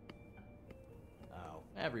 Oh,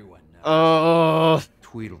 everyone knows.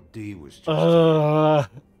 Tweedledee was just...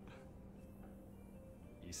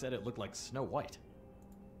 You said it looked like Snow White.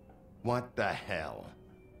 What the hell?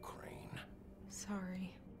 Crane.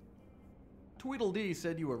 Sorry. Tweedledee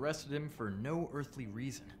said you arrested him for no earthly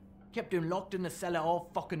reason. Kept him locked in the cellar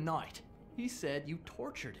all fucking night. He said you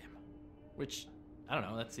tortured him. Which, I don't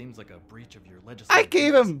know, that seems like a breach of your legislative... I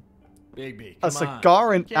gave him Bigby, a come cigar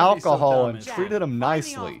on. and Can't be so alcohol dumb and as treated him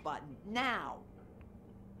nicely. Button, now.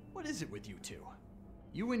 What is it with you two?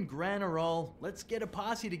 You and Gran are all, let's get a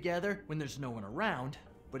posse together when there's no one around,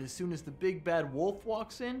 but as soon as the big bad wolf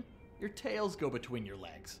walks in, your tails go between your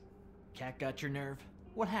legs. Cat got your nerve?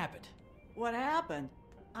 What happened? What happened?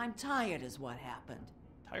 I'm tired is what happened.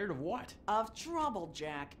 Tired of what? Of trouble,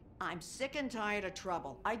 Jack. I'm sick and tired of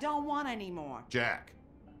trouble. I don't want any more. Jack.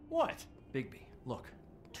 What? Bigby, look.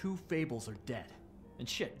 2 fables are dead. And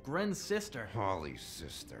shit, Gren's sister... Holly's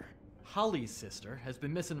sister. Holly's sister has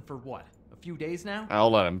been missing for what? A few days now?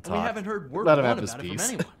 I'll let him And talk. we haven't heard word Let him one have his about it from piece.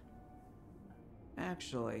 anyone.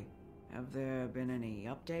 Actually, have there been any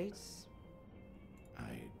updates?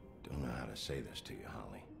 I don't know how to say this to you,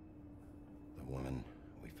 Holly. The woman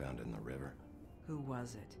we found in the river. Who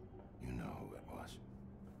was it? You know who it was.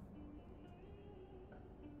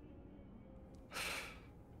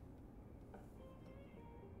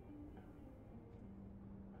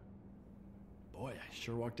 Boy, I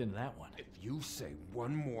sure walked into that one. If you say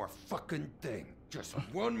one more fucking thing, just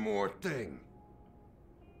one more thing.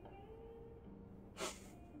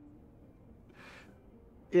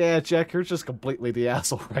 Yeah, Jack, you're just completely the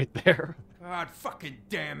asshole right there. God fucking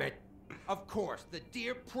damn it. Of course, the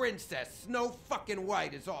dear princess, Snow fucking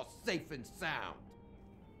White, is all safe and sound.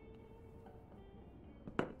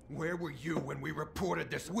 Where were you when we reported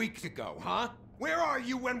this weeks ago, huh? Where are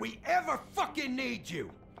you when we ever fucking need you?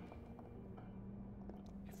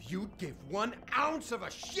 If you'd give 1 ounce of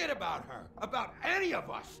a shit about her, about any of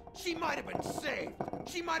us, she might have been saved.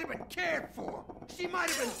 She might have been cared for. She might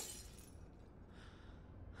have been...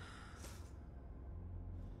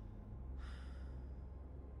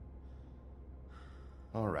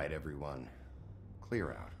 All right, everyone.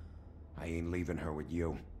 Clear out. I ain't leaving her with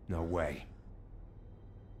you. No way.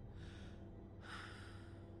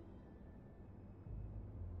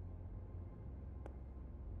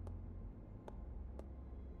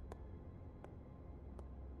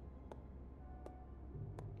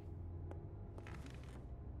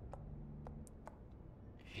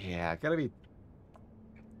 Yeah, gotta be...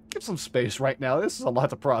 Give some space right now. This is a lot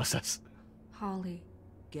to process. Holly,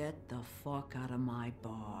 Get the fuck out of my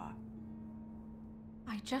bar.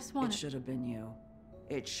 I just want It should have been you.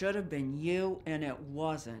 It should have been you, and it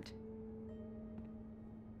wasn't.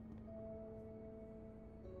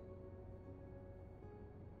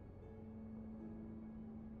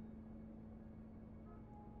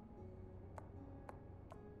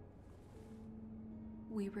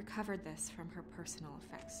 We recovered this from her personal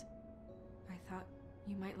effects. I thought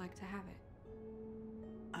you might like to have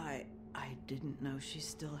it. I didn't know she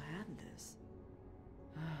still had this.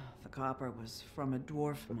 The copper was from a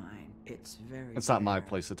dwarf mine. It's very It's not my rare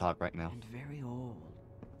place to talk right now. and very old.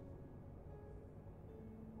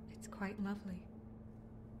 It's quite lovely.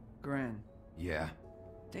 Gren, Yeah?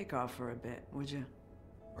 take off for a bit, would you?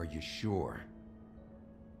 Are you sure?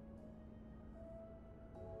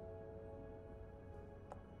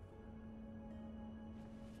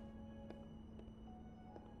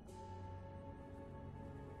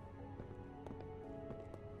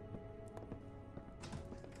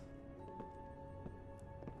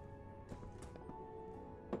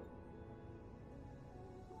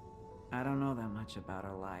 I don't know that much about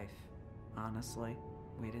her life. Honestly,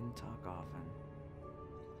 we didn't talk often.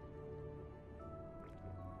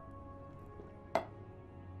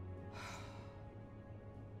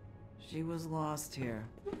 She was lost here,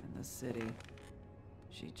 in the city.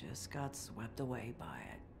 She just got swept away by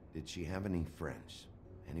it. Did she have any friends?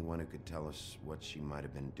 Anyone who could tell us what she might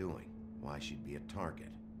have been doing? Why she'd be a target?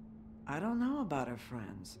 I don't know about her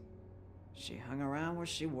friends. She hung around where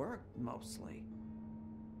she worked, mostly.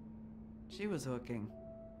 She was hooking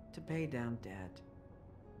to pay down debt.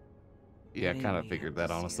 Yeah, Maybe kind of we figured have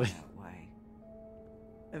that, to see it honestly. that way.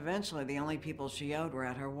 Eventually, the only people she owed were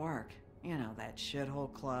at her work. You know, that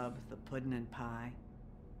shithole club, the Puddin' and Pie.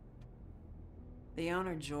 The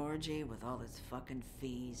owner, Georgie, with all his fucking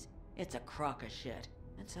fees. It's a crock of shit.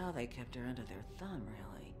 That's how they kept her under their thumb,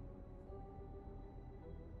 really.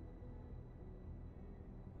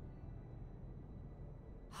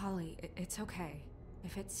 Holly, it's okay.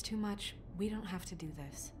 If it's too much, we don't have to do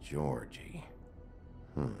this. Georgie.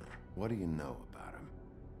 What do you know about him?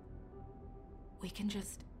 We can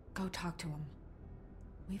just go talk to him.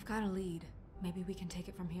 We've got a lead. Maybe we can take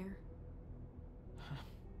it from here.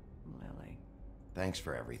 Lily. Thanks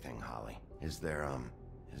for everything, Holly. Is there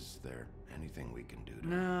anything we can do to...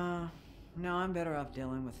 No, I'm better off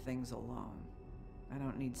dealing with things alone. I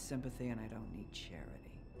don't need sympathy and I don't need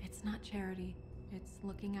charity. It's not charity. It's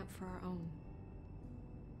looking out for our own.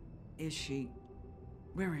 Is she...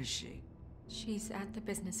 Where is she? She's at the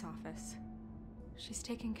business office. She's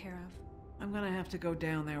taken care of. I'm gonna have to go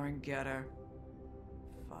down there and get her.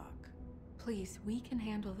 Fuck. Please, we can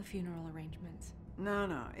handle the funeral arrangements. No,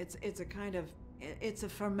 it's a kind of... It's a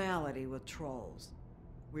formality with trolls.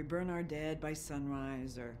 We burn our dead by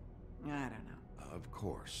sunrise, or... I don't know. Of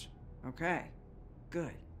course. Okay.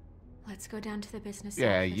 Good. Let's go down to the business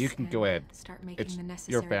Yeah, office you can and go ahead. start making It's the your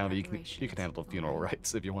necessary family. You preparations. can handle funeral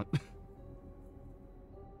rites if you want.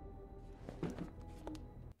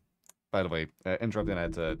 By the way, interrupting, I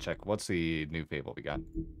had to check. What's the new fable we got?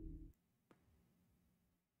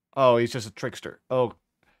 Oh, he's just a trickster. Oh,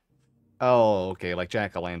 okay, like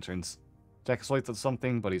jack-o'-lanterns. Jack is late at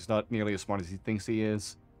something, but he's not nearly as smart as he thinks he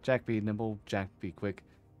is. Jack be nimble, Jack be quick.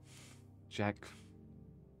 Jack...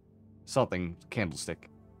 something. Candlestick.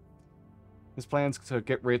 His plans to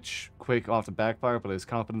get rich quick often backfire, but his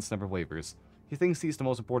confidence never wavers. He thinks he's the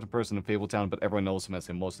most important person in Fabletown, but everyone knows him as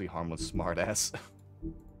a mostly harmless smartass.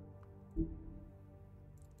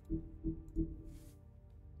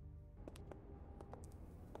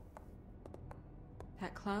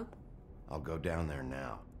 That club? I'll go down there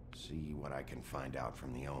now. See what I can find out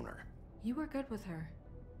from the owner. You were good with her.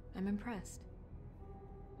 I'm impressed.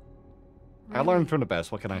 I learned from the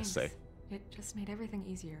best, what can Thanks. I say? It just made everything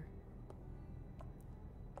easier.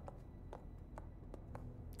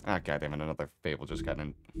 Ah, goddammit, another fable just got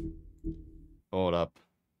in. Hold up.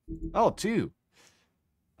 Oh, 2.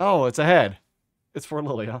 Oh, it's ahead. It's for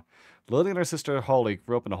Lily, huh? Lily and her sister Holly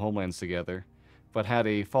grew up in the homelands together, but had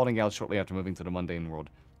a falling out shortly after moving to the mundane world.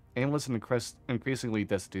 Aimless and increasingly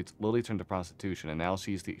destitute, Lily turned to prostitution, and now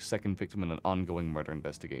she's the second victim in an ongoing murder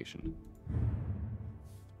investigation.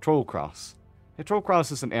 Troll Cross. A troll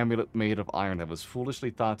cross is an amulet made of iron that was foolishly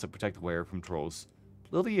thought to protect the wearer from trolls.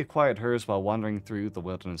 Lily acquired hers while wandering through the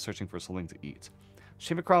wilderness searching for something to eat.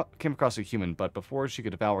 She came across a human, but before she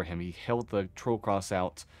could devour him, he held the troll cross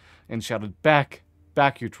out and shouted, "Back!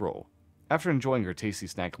 Back, you troll!" After enjoying her tasty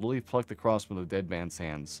snack, Lily plucked the cross from the dead man's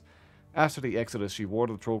hands. After the exodus, she wore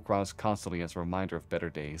the troll cross constantly as a reminder of better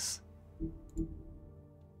days.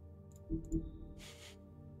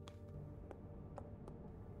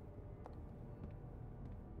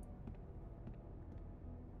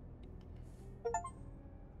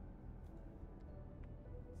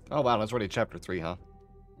 Oh wow, that's already chapter 3, huh?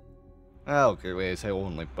 Oh, okay, wait, say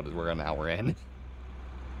only, but we're an hour in.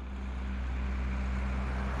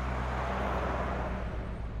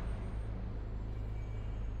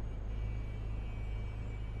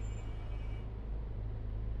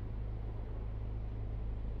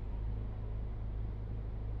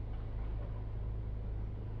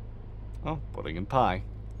 Oh, pudding and pie.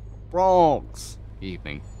 Bronx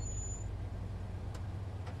evening.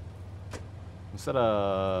 Is that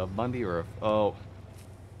a Monday or a... Oh.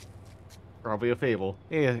 Probably a Fable.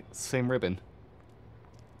 Yeah, same ribbon.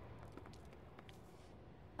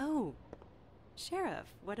 Oh,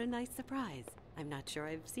 Sheriff, what a nice surprise. I'm not sure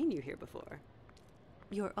I've seen you here before.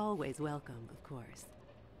 You're always welcome, of course.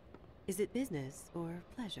 Is it business or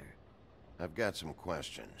pleasure? I've got some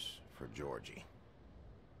questions for Georgie.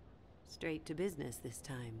 Straight to business this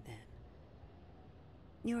time, then.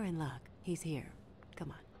 You're in luck. He's here.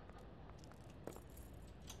 Come on.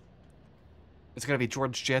 It's gonna be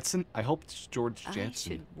George Jetson? I hope it's George Jetson. I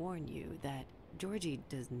should warn you that Georgie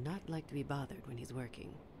does not like to be bothered when he's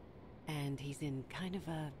working. And he's in kind of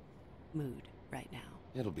a mood right now.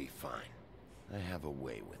 It'll be fine. I have a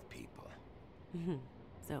way with people.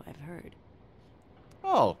 So I've heard.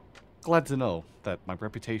 Oh, glad to know that my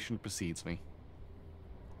reputation precedes me.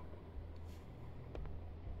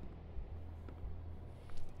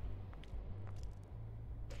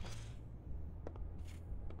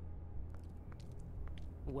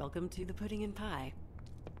 Welcome to the Pudding and Pie,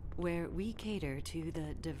 where we cater to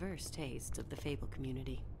the diverse tastes of the Fable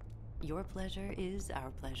community. Your pleasure is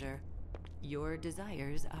our pleasure. Your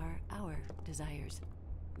desires are our desires.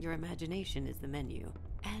 Your imagination is the menu,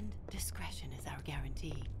 and discretion is our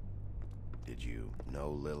guarantee. Did you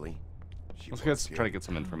know Lily? Let's try to get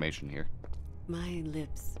some information here. My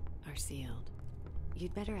lips are sealed.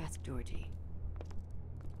 You'd better ask Georgie.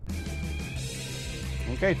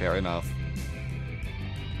 Okay, fair enough.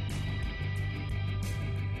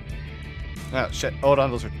 Oh, shit. Hold on,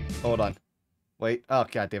 hold on. Wait. Oh,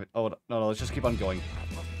 god damn it. Hold on. No, let's just keep on going.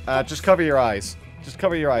 Just cover your eyes. Just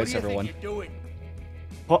cover your eyes, everyone. What do you think you're doing?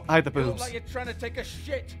 Oh, hide the You look boobs. like you're trying to take a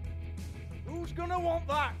shit. Who's gonna want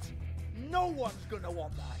that? No one's gonna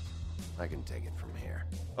want that. I can take it from here.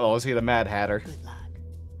 Oh, is he the Mad Hatter? Good luck.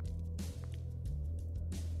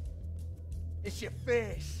 It's your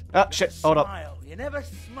face. Ah, shit. Hold up. Smile. You never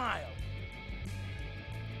smile.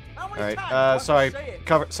 How many Alright, times do I have to sorry. say it?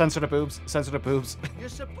 Cover. Censor the boobs. Censor the boobs. You're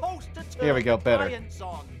supposed to turn Here we go, the better. clients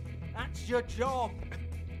on. That's your job.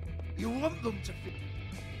 You want them to feel.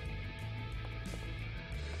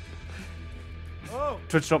 Oh,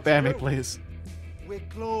 Twitch, don't ban me, true. please. We're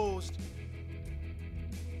closed.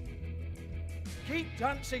 Keep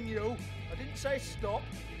dancing, you. I didn't say stop.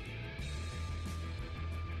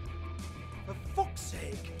 For fuck's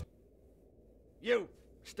sake. You,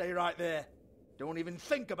 stay right there. Don't even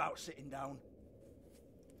think about sitting down.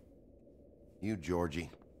 You, Georgie.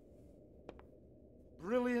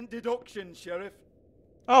 Brilliant deduction, Sheriff.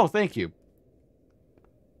 Oh, thank you.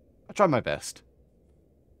 I tried my best.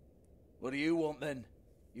 What do you want then?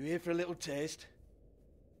 You here for a little taste?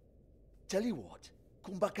 Tell you what,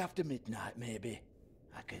 come back after midnight maybe.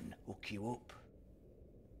 I can hook you up.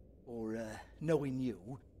 Or, knowing you,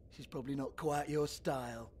 she's probably not quite your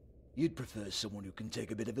style. You'd prefer someone who can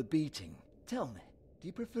take a bit of a beating. Tell me, do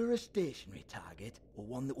you prefer a stationary target or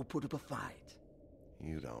one that will put up a fight?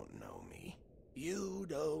 You don't know me. You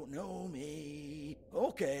don't know me.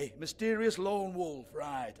 Okay, mysterious lone wolf,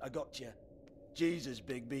 right, I got you. Jesus,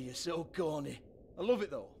 Bigby, you're so corny. I love it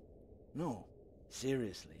though. No,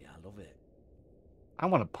 seriously, I love it. I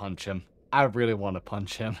want to punch him. I really want to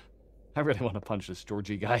punch him. I really want to punch this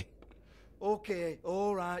Georgie guy. Okay,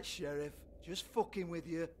 alright, Sheriff. Just fucking with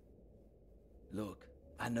you. Look,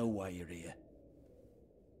 I know why you're here.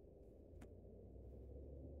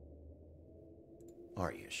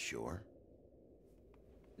 Are you sure?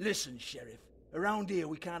 Listen, Sheriff. Around here,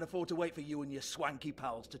 we can't afford to wait for you and your swanky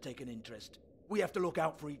pals to take an interest. We have to look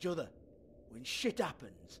out for each other. When shit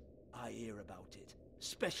happens, I hear about it.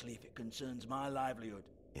 Especially if it concerns my livelihood.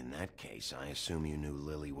 In that case, I assume you knew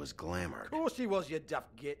Lily was glamored. Of course she was, you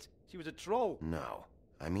daft git. She was a troll. No.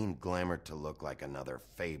 I mean glamored to look like another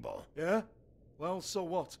fable. Yeah? Well, so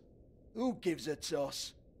what? Who gives a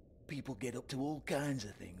toss? People get up to all kinds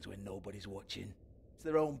of things when nobody's watching. It's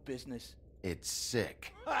their own business. It's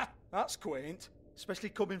sick. Ha! That's quaint. Especially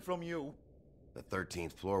coming from you. The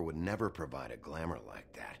 13th floor would never provide a glamour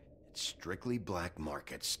like that. It's strictly black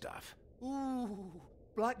market stuff. Ooh,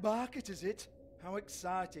 black market is it? How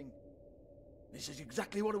exciting. This is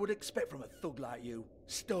exactly what I would expect from a thug like you.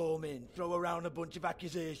 Storm in, throw around a bunch of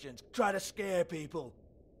accusations, try to scare people.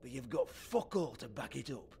 But you've got fuck all to back it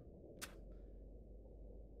up.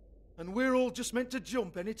 And we're all just meant to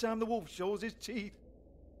jump any time the wolf shows his teeth.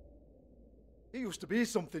 He used to be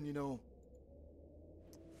something, you know.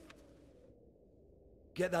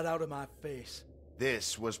 Get that out of my face.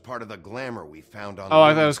 This was part of the glamour we found on Oh, I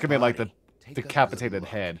thought it Lily's was going to be like the body. Take a good decapitated look.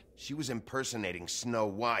 head. She was impersonating Snow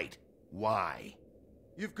White. Why?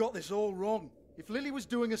 You've got this all wrong. If Lily was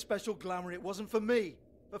doing a special glamour, it wasn't for me.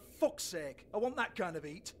 For fuck's sake, I want that kind of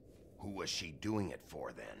eat. Who was she doing it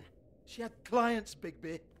for, then? She had clients,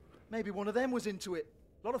 Bigby. Maybe one of them was into it.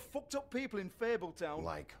 A lot of fucked up people in Fabletown.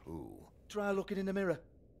 Like who? Try looking in the mirror.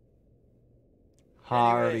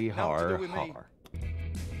 Hardy, Anyway, now to do with me. har.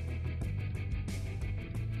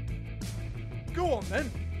 Go on, then.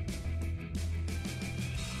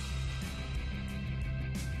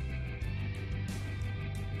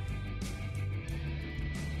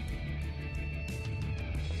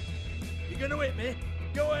 You're gonna hit me?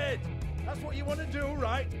 Go ahead. That's what you want to do,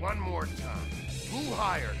 right? One more time. Who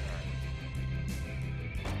hired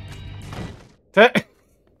her?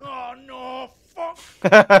 Oh, no, fuck!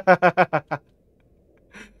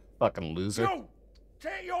 Fucking loser. You!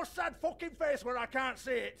 Take your sad fucking face where I can't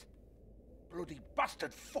see it! Bloody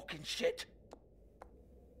bastard fucking shit!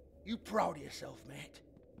 You proud of yourself, mate?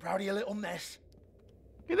 Proud of your little mess?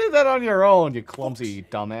 You did that on your own, you clumsy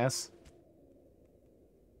dumbass.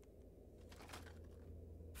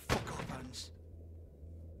 Fuck off, Hans.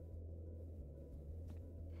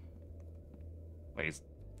 Wait, he's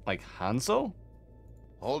like Hanzo?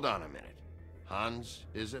 Hold on a minute. Hans,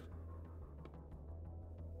 is it?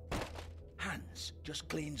 Hans just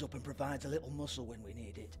cleans up and provides a little muscle when we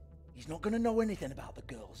need it. He's not gonna know anything about the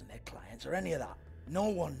girls and their clients or any of that. No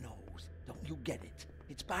one knows. Don't you get it?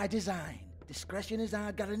 It's by design. Discretion is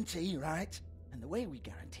our guarantee, right? And the way we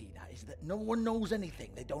guarantee that is that no one knows anything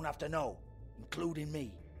they don't have to know, including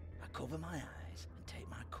me. I cover my eyes and take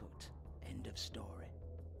my cut. End of story.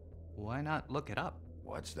 Why not look it up?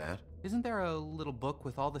 What's that? Isn't there a little book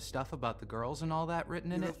with all the stuff about the girls and all that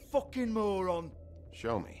written in You're it? a fucking moron.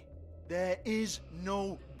 Show me. There is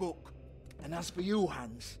no book. And as for you,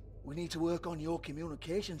 Hans, we need to work on your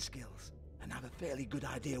communication skills and have a fairly good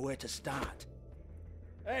idea where to start.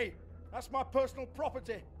 Hey, that's my personal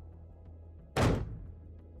property.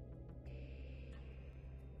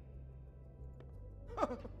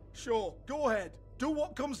 Sure, go ahead. Do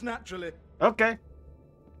what comes naturally. Okay.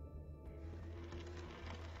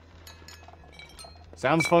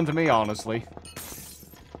 Sounds fun to me, honestly.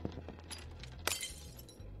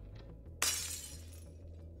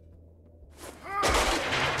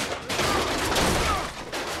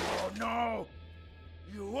 Oh no!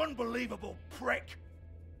 You unbelievable prick!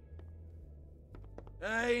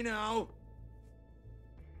 Hey now!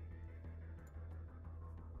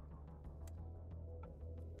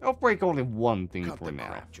 I'll break only one thing Cut for the now.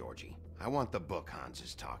 crap, Georgie. I want the book Hans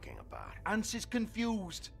is talking about. Hans is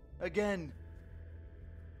confused. Again.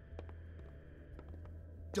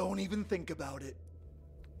 Don't even think about it.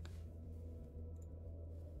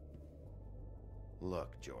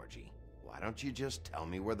 Look, Georgie, why don't you just tell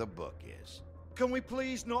me where the book is? Can we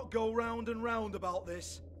please not go round and round about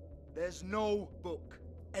this? There's no book.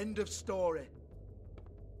 End of story.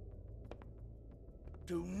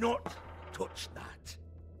 Do not touch that.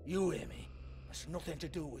 You hear me? It's nothing to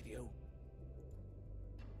do with you.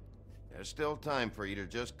 There's still time for you to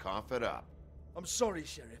just cough it up. I'm sorry,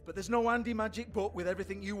 Sheriff, but there's no handy magic book with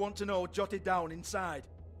everything you want to know jotted down inside.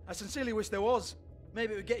 I sincerely wish there was.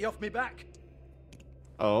 Maybe it would get you off me back.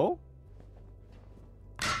 Oh?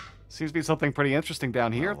 Seems to be something pretty interesting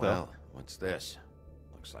down here, Oh, though. well, what's this?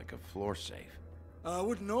 Looks like a floor safe. I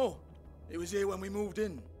wouldn't know. It was here when we moved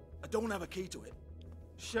in. I don't have a key to it.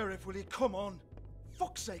 Sheriff, will you come on?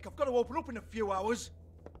 Fuck's sake, I've got to open up in a few hours.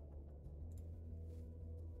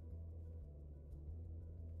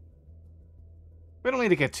 We don't need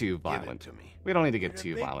to get too Give violent. it to me. We don't need to get You're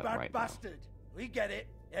too a big violent bad right bastard. We get it.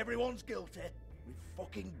 Everyone's guilty. We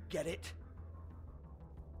fucking get it.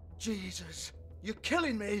 Jesus, you're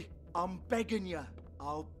killing me. I'm begging you.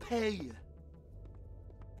 I'll pay you.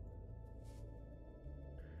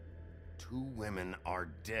 2 women are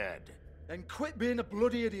dead. Then quit being a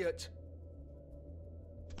bloody idiot.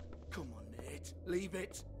 Come on, mate. Leave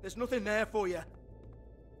it. There's nothing there for you.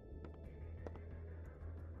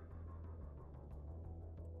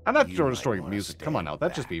 I'm not You might destroying wanna music. Come on now, stand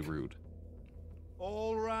that'd just be rude.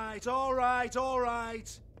 All right, all right, all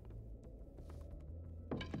right.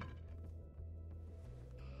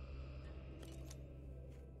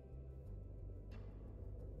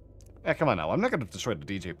 Yeah, come on now. I'm not going to destroy the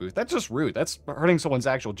DJ booth. That's just rude. That's hurting someone's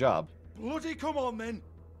actual job. Bloody come on, then.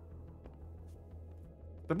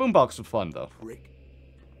 The boombox was fun, though. Prick.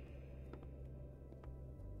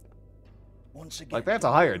 Once again, Like, they have to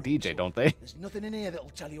hire a DJ, don't they? There's nothing in here that'll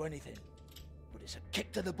tell you anything. But it's a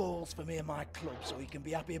kick to the balls for me and my club, so he can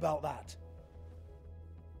be happy about that.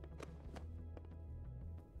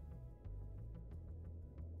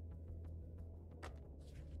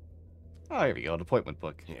 Oh, here we go. An appointment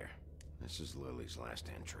book. Here. This This is Lily's last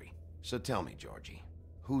entry. So tell me, Georgie,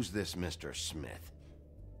 who's this Mr. Smith?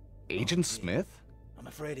 Agent Smith? I'm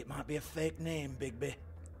afraid it might be a fake name, Bigby.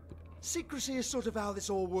 Secrecy is sort of how this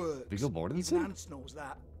all works. Viggo Even Mortensen? Hans knows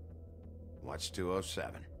that. What's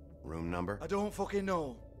 207? Room number? I don't fucking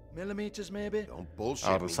know. Millimeters, maybe? Don't bullshit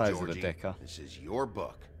Oh, the me, size of Georgie. the dick, huh? This is your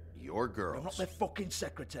book. Your girls. I'm not their fucking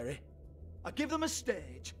secretary. I give them a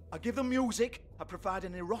stage, I give them music, I provide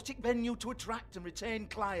an erotic venue to attract and retain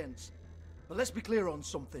clients. But let's be clear on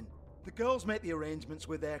something. The girls make the arrangements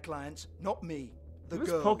with their clients, not me. The Who's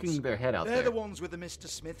girls. poking their head out They're there? the ones with the Mr.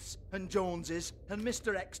 Smiths and Joneses and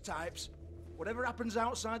Mr. X types. Whatever happens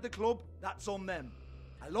outside the club, that's on them.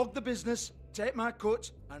 I log the business, take my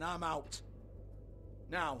cut, and I'm out.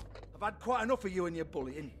 Now, I've had quite enough of you and your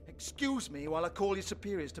bullying. Excuse me while I call your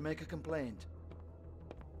superiors to make a complaint.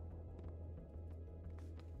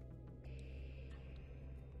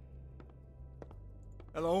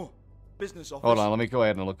 Hello? Business office? Hold on, let me go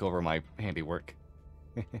ahead and look over my handiwork.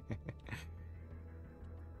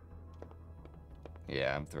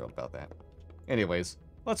 Yeah, I'm thrilled about that. Anyways,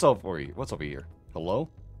 what's over here? What's over here? Hello?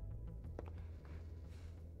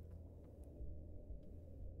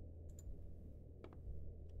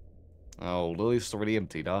 Oh, Lily's already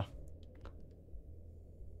emptied, huh?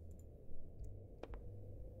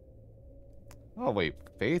 Oh, wait.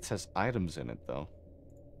 Faith has items in it, though.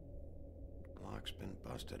 Lock's been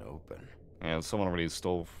busted open. And someone already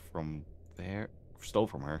stole from there. Stole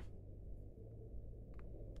from her.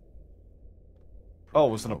 Oh,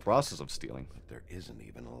 it was in the process of stealing. But there isn't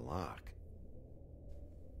even a lock.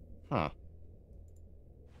 Huh.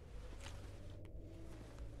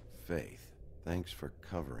 Faith, thanks for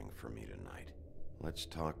covering for me tonight. Let's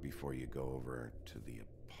talk before you go over to the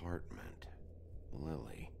apartment.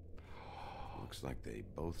 Lily. Looks like they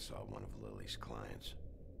both saw one of Lily's clients.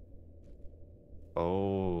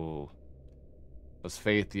 Oh. Was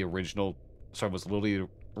Faith the original... Sorry, was Lily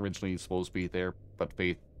originally supposed to be there, but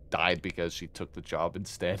Faith died because she took the job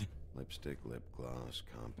instead? Lipstick, lip gloss,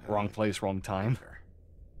 compound. Wrong place, wrong time.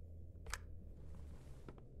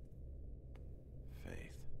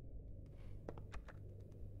 Faith.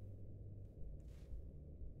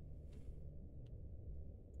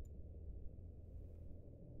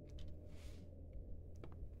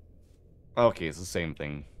 Okay, it's the same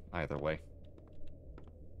thing either way.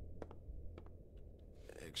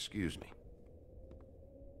 Excuse me.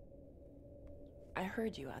 I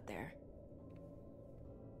heard you out there.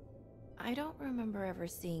 I don't remember ever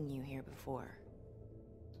seeing you here before.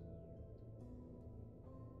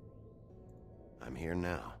 I'm here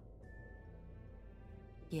now.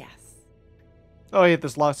 Yes. Oh, yeah,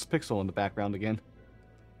 this lost pixel in the background again.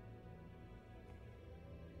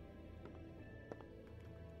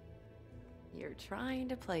 You're trying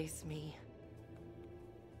to place me.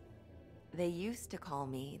 They used to call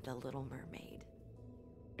me the Little Mermaid.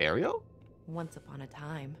 Ariel? Once upon a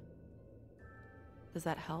time. Does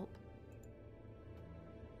that help?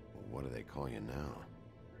 What do they call you now?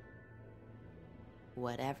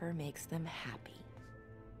 Whatever makes them happy.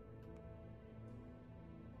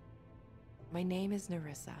 My name is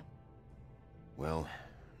Nerissa. Well,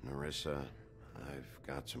 Nerissa, I've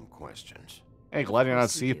got some questions. Hey, glad you're not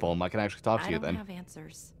Seafoam. I can actually talk to you I don't then. have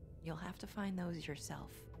answers. You'll have to find those yourself.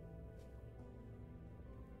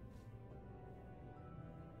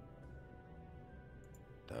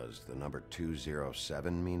 Does the number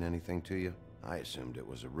 207 mean anything to you? I assumed it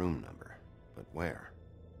was a room number, but where?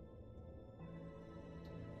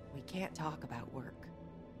 We can't talk about work.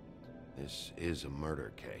 This is a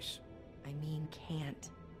murder case. I mean can't.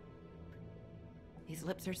 These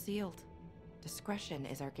lips are sealed. Discretion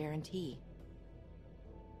is our guarantee.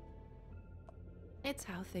 It's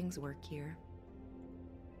how things work here.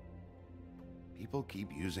 People keep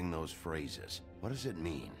using those phrases. What does it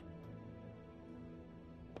mean?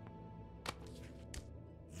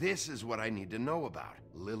 This is what I need to know about.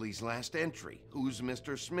 Lily's last entry. Who's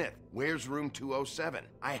Mr. Smith? Where's room 207?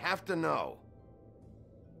 I have to know.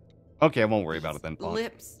 Okay, I won't worry about it then, Paul.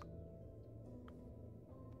 Lips.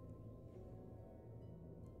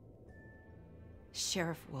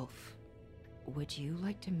 Sheriff Wolf, would you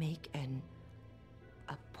like to make an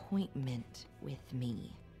appointment with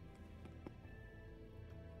me?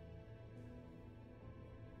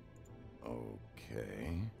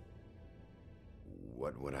 Okay.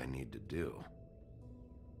 What would I need to do?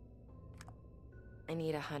 I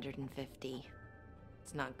need 150.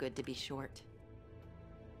 It's not good to be short.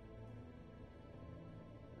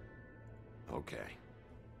 Okay.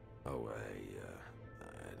 Oh,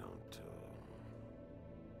 I don't,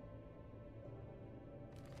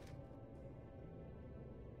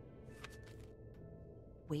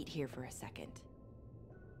 Wait here for a second.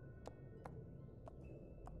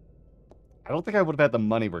 I don't think I would have had the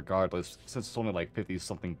money regardless, since it's only like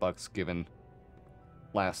 50-something bucks given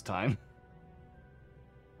last time.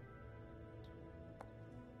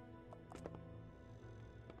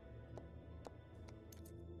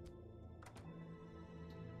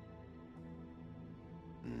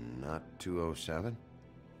 Not 207?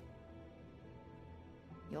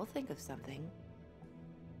 You'll think of something.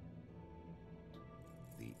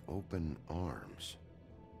 The Open Arms.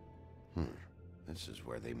 This is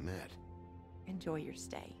where they met. Enjoy your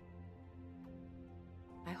stay.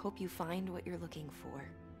 I hope you find what you're looking for.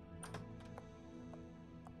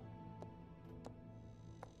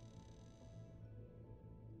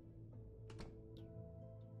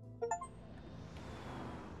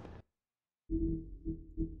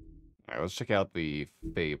 Alright, let's check out the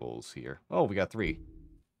fables here. Oh, we got 3.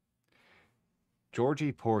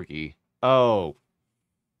 Georgie Porgy. Oh.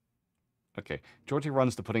 Okay. Georgie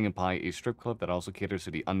runs the Pudding and Pie, a strip club that also caters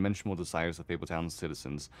to the unmentionable desires of Fabletown's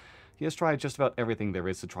citizens. He has tried just about everything there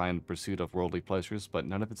is to try in pursuit of worldly pleasures, but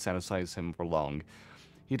none of it satisfies him for long.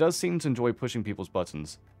 He does seem to enjoy pushing people's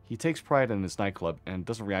buttons. He takes pride in his nightclub and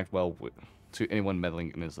doesn't react well to anyone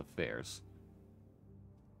meddling in his affairs.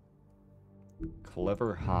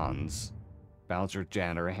 Clever Hans. Bouncer,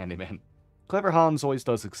 janitor, handyman. Clever Hans always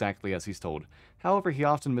does exactly as he's told. However, he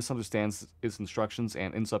often misunderstands his instructions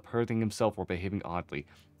and ends up hurting himself or behaving oddly,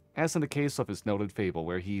 as in the case of his noted fable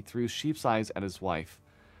where he threw sheep's eyes at his wife.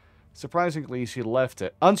 Unsurprisingly, she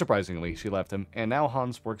left him, and now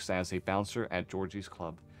Hans works as a bouncer at Georgie's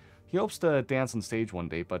club. He hopes to dance on stage one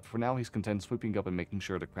day, but for now he's content swooping up and making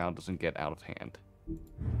sure the crowd doesn't get out of hand.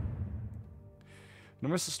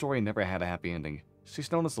 Narissa's story never had a happy ending.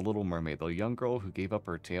 She's known as the Little Mermaid, the young girl who gave up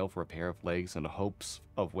her tail for a pair of legs in the hopes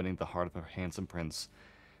of winning the heart of her handsome prince.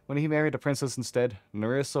 When he married a princess instead,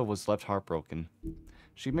 Narissa was left heartbroken.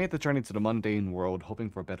 She made the journey to the mundane world, hoping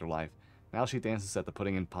for a better life. Now she dances at the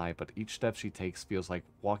Pudding and Pie, but each step she takes feels like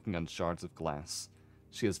walking on shards of glass.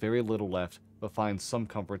 She has very little left, but finds some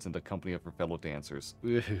comforts in the company of her fellow dancers.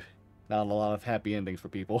 Ugh, not a lot of happy endings for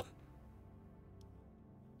people.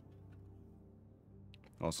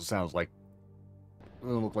 Also sounds like it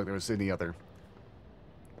doesn't look like there's any other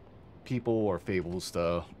people or fables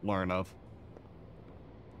to learn of.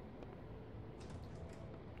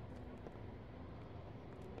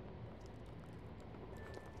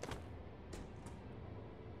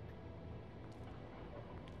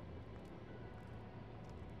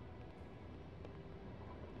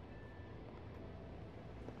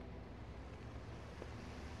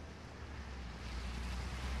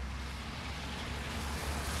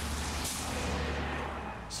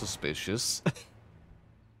 Suspicious.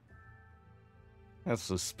 That's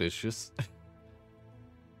suspicious.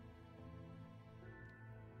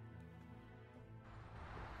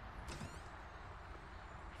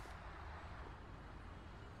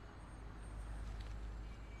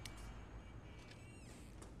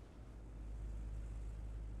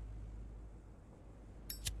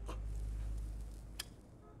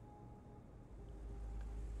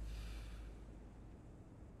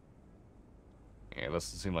 Yeah, it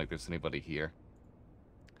doesn't seem like there's anybody here.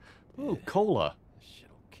 Ooh, cola.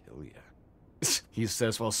 Shit'll kill ya. He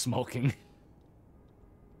says while smoking.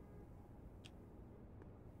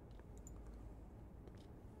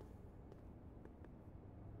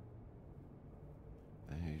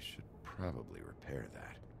 They should probably repair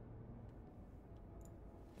that.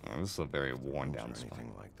 Oh, this is a very worn down spot.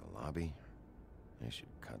 Anything like the lobby? They should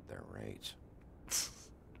cut their rates.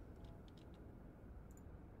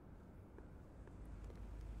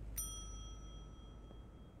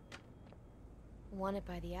 Want it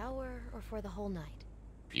by the hour or for the whole night?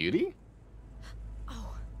 Beauty?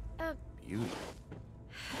 Oh, Beauty?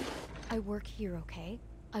 I work here, okay?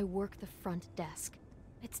 I work the front desk.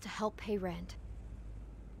 It's to help pay rent.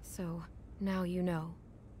 So, now you know.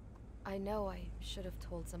 I know I should have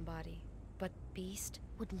told somebody, but Beast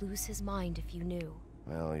would lose his mind if you knew.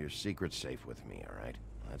 Well, your secret's safe with me, alright?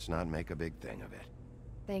 Let's not make a big thing of it.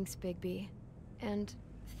 Thanks, Bigby. And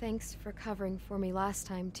thanks for covering for me last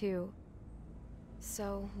time, too.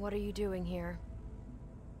 So, what are you doing here?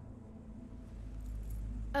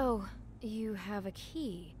 Oh, you have a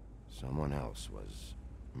key. Someone else was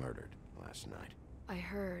murdered last night. I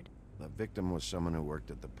heard. The victim was someone who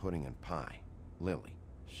worked at the Pudding and Pie. Lily.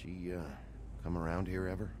 She, come around here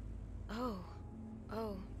ever?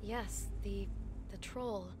 Oh, yes, the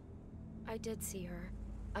troll. I did see her.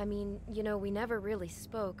 I mean, you know, we never really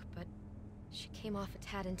spoke, but she came off a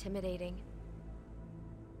tad intimidating.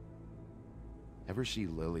 Ever see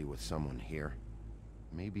Lily with someone here?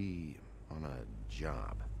 Maybe on a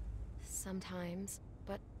job? Sometimes,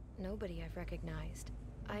 but nobody I've recognized.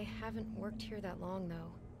 I haven't worked here that long,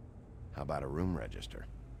 though. How about a room register?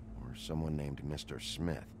 Or someone named Mr.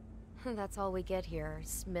 Smith? That's all we get here,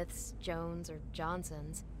 Smiths, Jones, or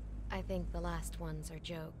Johnsons. I think the last ones are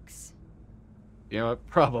jokes. You know what?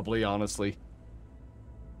 Probably, honestly.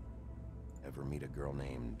 Ever meet a girl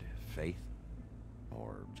named Faith?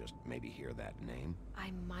 Or just maybe hear that name?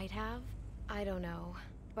 I might have. I don't know.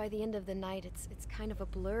 By the end of the night, it's kind of a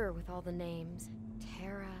blur with all the names.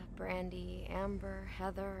 Tara, Brandy, Amber,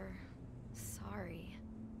 Heather... Sorry.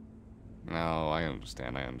 No, I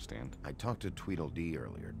understand, I understand. I talked to Tweedledee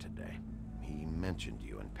earlier today. He mentioned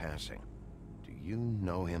you in passing. Do you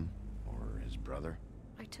know him? Or his brother?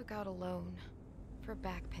 I took out a loan. For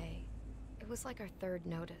back pay. It was like our third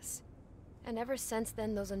notice. And ever since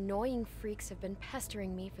then, those annoying freaks have been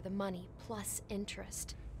pestering me for the money, plus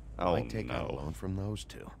interest. Oh, I take out a loan from those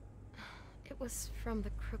two. It was from the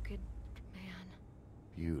crooked man.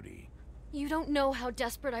 Beauty. You don't know how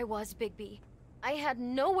desperate I was, Bigby. I had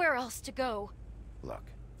nowhere else to go. Look,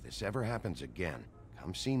 if this ever happens again,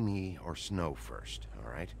 come see me or Snow first,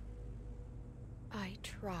 all right? I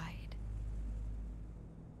tried.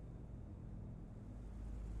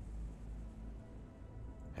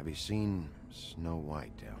 Have you seen Snow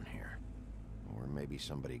White down here? Or maybe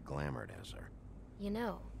somebody glamored as her? You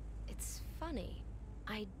know, it's funny.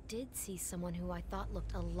 I did see someone who I thought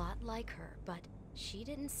looked a lot like her, but she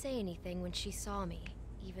didn't say anything when she saw me,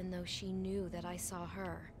 even though she knew that I saw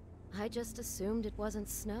her. I just assumed it wasn't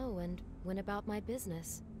Snow and went about my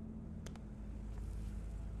business.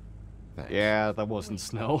 Thanks. Yeah, that wasn't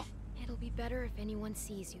Snow. It'll be better if anyone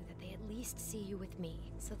sees you that they at least see you with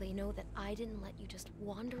me, so they know that I didn't let you just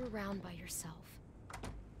wander around by yourself.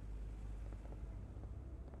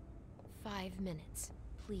 5 minutes,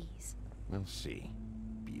 please. We'll see,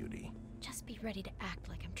 Beauty. Just be ready to act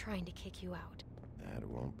like I'm trying to kick you out. That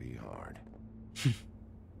won't be hard.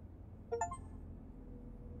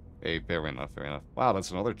 Hey, fair enough, fair enough. Wow,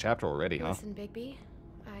 that's another chapter already, huh? Listen, Bigby,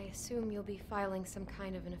 I assume you'll be filing some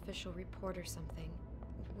kind of an official report or something.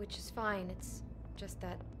 Which is fine, it's just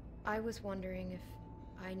that I was wondering if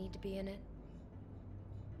I need to be in it.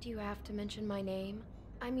 Do you have to mention my name?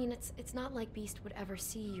 I mean, it's not like Beast would ever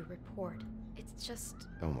see your report. It's just...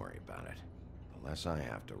 Don't worry about it. The less I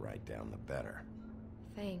have to write down, the better.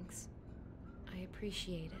 Thanks. I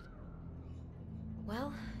appreciate it.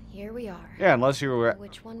 Well, here we are. Yeah, unless you were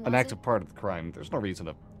Which one an was active it? part of the crime, there's no reason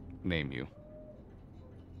to name you.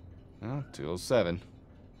 Oh, 207.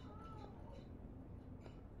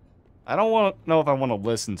 I don't want to know if I want to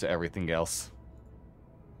listen to everything else.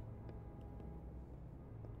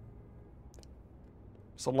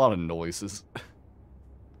 There's a lot of noises.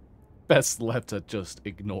 Best left to just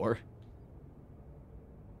ignore.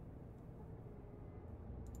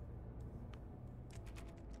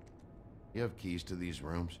 You have keys to these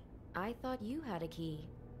rooms? I thought you had a key.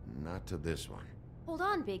 Not to this one. Hold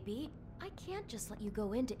on, Bigby. I can't just let you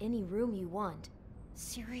go into any room you want.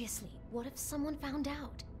 Seriously, what if someone found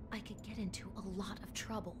out? I could get into a lot of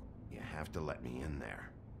trouble. You have to let me in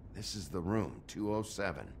there. This is the room,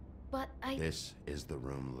 207. But I... This is the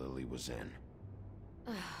room Lily was in.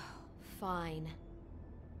 Fine.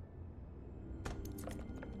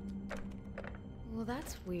 Well,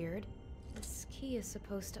 that's weird. This key is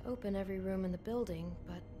supposed to open every room in the building,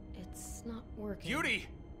 but it's not working. Beauty!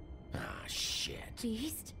 Ah, shit.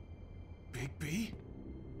 Beast? Bigby?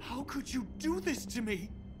 How could you do this to me?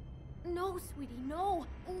 No, sweetie, no.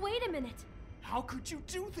 Wait a minute. How could you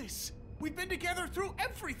do this? We've been together through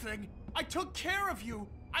everything. I took care of you.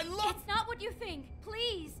 I love... It's not what you think.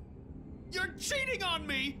 Please. You're cheating on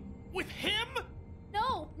me! With him?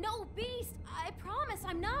 No, no, Beast. I promise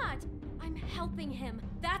I'm not. I'm helping him.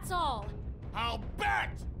 That's all. I'll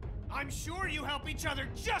bet! I'm sure you help each other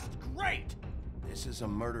just great! This is a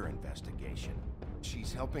murder investigation.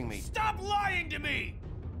 She's helping me... Stop lying to me!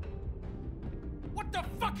 What the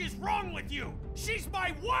fuck is wrong with you? She's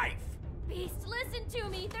my wife! Beast, listen to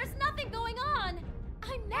me. There's nothing going on.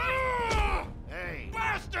 I'm not... Ah! Hey!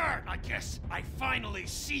 Bastard! I guess I finally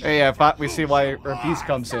see you. Hey, yeah, we see why you our Beast are.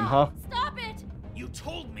 comes in, huh? Stop it! You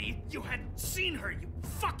told me you had seen her, you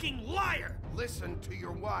fucking liar! Listen to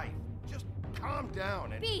your wife. Just calm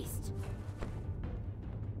down and... Beast!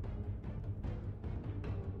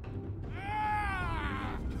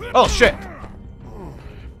 Oh, shit!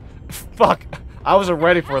 Fuck. I wasn't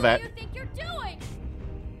ready for that. What do you think you're doing?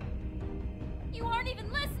 You aren't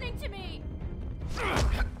even listening to me!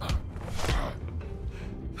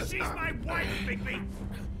 She's my wife, Bigby!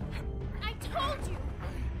 I told you!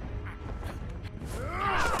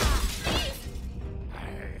 Beast!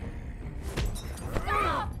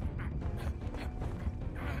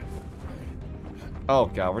 Oh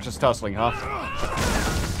god, we're just tussling, huh?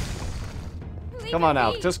 Come on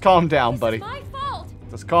now, just calm down, buddy. My fault.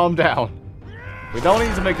 Just calm down. We don't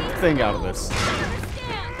need to make a thing out of this.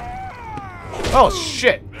 Oh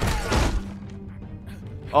shit!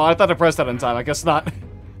 Oh, I thought I pressed that in time. I guess not.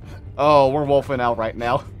 Oh, we're wolfing out right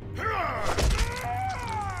now.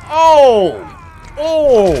 Oh!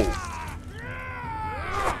 Oh!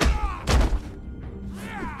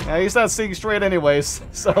 Yeah, he's not seeing straight anyways,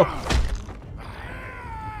 so...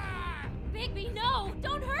 Bigby, no!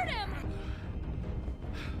 Don't hurt him!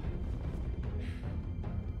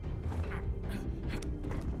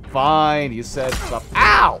 Fine, you said stop.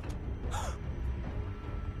 Ow!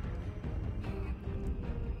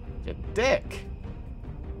 You dick.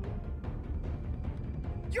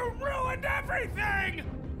 You ruined everything!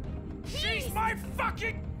 She's my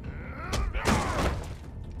fucking...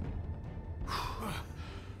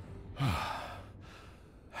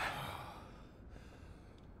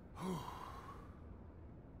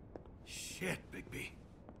 Shit, Bigby.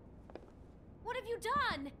 What have you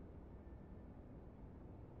done?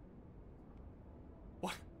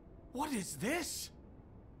 What is this?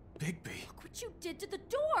 Bigby. Look what you did to the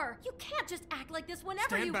door! You can't just act like this whenever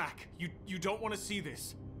Stand you- back. You don't want to see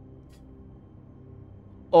this.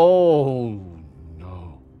 Oh,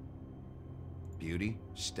 no. Beauty,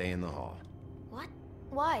 stay in the hall. What?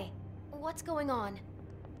 Why? What's going on?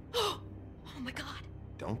 Oh my god.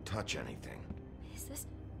 Don't touch anything.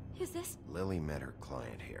 Is this? Lily met her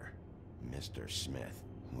client here. Mr. Smith,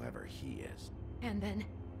 whoever he is. And then?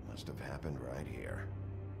 Must have happened right here.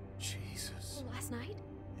 Jesus. Last night?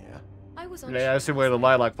 Yeah? I was on Yeah, I see where the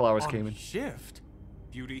lilac flowers came in. Shift?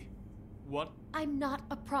 Beauty, what? I'm not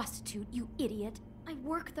a prostitute, you idiot. I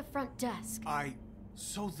work the front desk.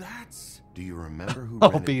 So that's... Do you remember who Oh,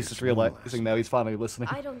 rented Beast this is room realizing now he's finally listening.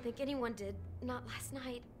 I don't think anyone did. Not last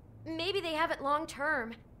night. Maybe they have it long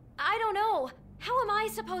term. I don't know. How am I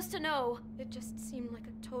supposed to know? It just seemed like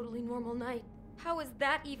a totally normal night. How is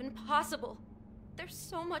that even possible? There's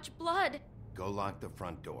so much blood. Go lock the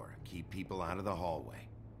front door. Keep people out of the hallway.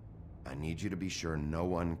 I need you to be sure no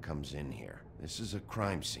one comes in here. This is a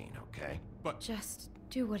crime scene, okay? But... Just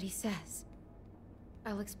do what he says.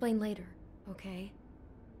 I'll explain later, okay?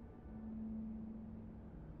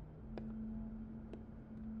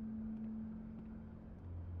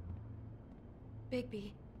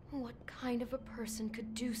 Bigby, what kind of a person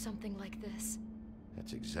could do something like this?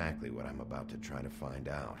 That's exactly what I'm about to try to find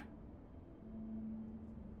out.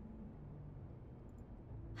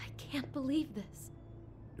 I can't believe this.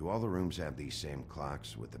 Do all the rooms have these same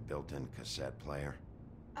clocks with the built-in cassette player?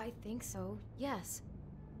 I think so, yes.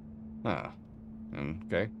 Huh.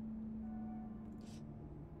 Okay.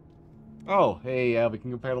 Oh, hey, we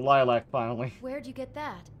can compare the lilac finally. Where'd you get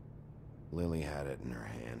that? Lily had it in her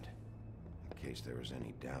hand, in case there was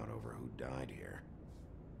any doubt over who died here.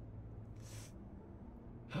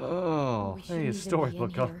 Oh, We hey, shouldn't a even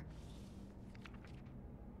storybook. be in here.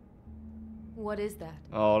 What is that?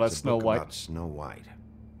 Oh, that's It's a Snow book White. about Snow White.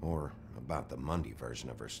 Or about the Mundy version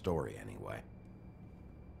of her story, anyway.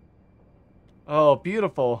 Oh,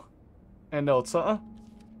 beautiful. And notes, huh?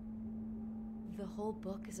 The whole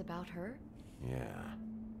book is about her? Yeah.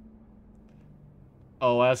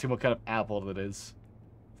 Oh, ask him what kind of apple it is.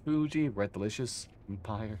 Fuji, Red Delicious,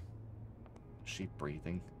 Empire. Sheep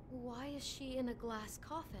breathing. Why is she in a glass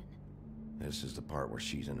coffin? This is the part where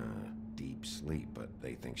she's in a deep sleep, but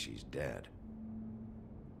they think she's dead.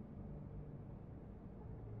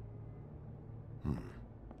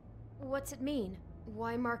 What's it mean?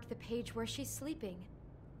 Why mark the page where she's sleeping?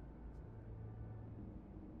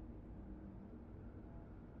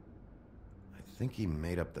 I think he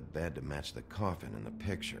made up the bed to match the coffin in the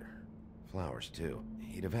picture. Flowers, too.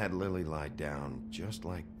 He'd have had Lily lie down just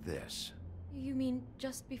like this. You mean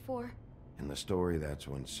just before? In the story, that's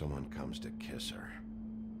when someone comes to kiss her.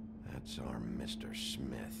 That's our Mr.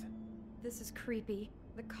 Smith. This is creepy.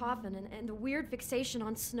 The coffin and the weird fixation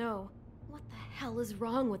on Snow. What the hell is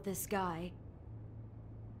wrong with this guy?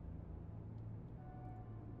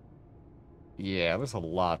 Yeah, there's a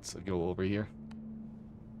lot to go over here.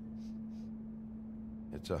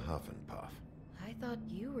 It's a huff and puff. I thought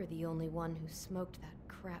you were the only one who smoked that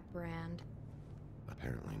crap brand.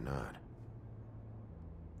 Apparently not.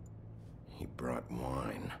 He brought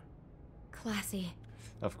wine. Classy.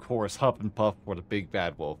 Of course, Huff and Puff were the big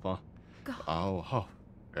bad wolf, huh? God. I'll huff,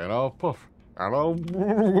 and I'll puff, and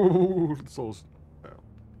I'll... So...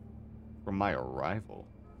 From my arrival.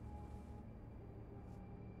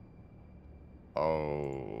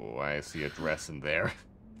 Oh, I see a dress in there.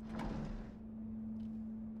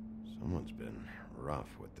 Someone's been rough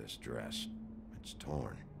with this dress. It's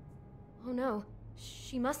torn. Oh no.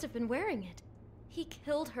 She must have been wearing it. He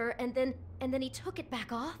killed her and then he took it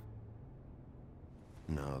back off?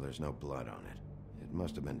 No, there's no blood on it. It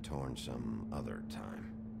must have been torn some other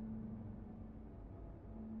time.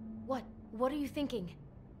 What are you thinking?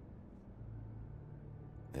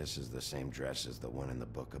 This is the same dress as the one in the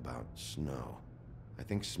book about snow. I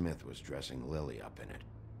think Smith was dressing Lily up in it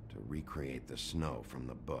to recreate the snow from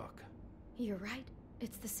the book. You're right.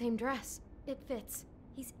 It's the same dress. It fits.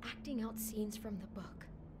 He's acting out scenes from the book.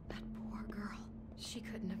 That poor girl. She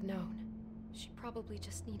couldn't have known. She probably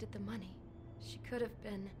just needed the money. She could have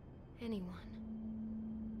been anyone.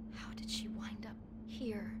 How did she wind up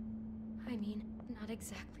here? I mean, not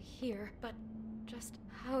exactly here, but just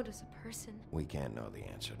how does a person... We can't know the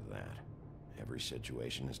answer to that. Every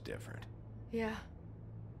situation is different. Yeah.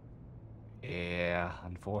 Yeah,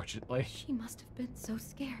 unfortunately. She must have been so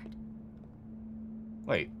scared.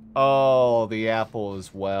 Wait. Oh, the apple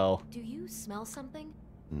as well. Do you smell something?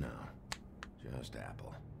 No. Just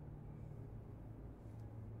apple.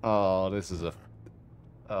 Oh, this is a...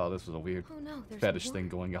 Oh, this was a weird Oh no, there's fetish more. thing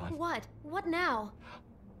going on. What? What now?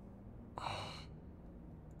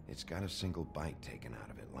 It's got a single bite taken out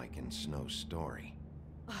of it, like in Snow's story.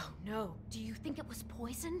 Oh no. Do you think it was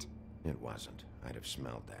poisoned? It wasn't. I'd have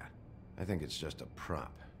smelled that. I think it's just a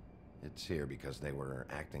prop. It's here because they were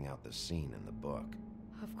acting out the scene in the book.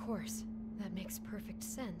 Of course. That makes perfect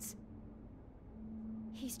sense.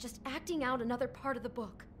 He's just acting out another part of the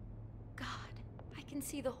book. God, I can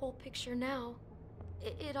see the whole picture now.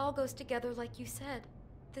 It all goes together like you said.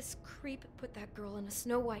 This creep put that girl in a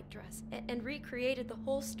Snow White dress and recreated the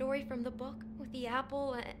whole story from the book with the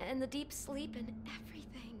apple and the deep sleep and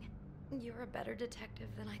everything. You're a better detective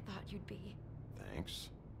than I thought you'd be. Thanks.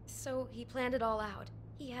 So he planned it all out.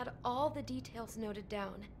 He had all the details noted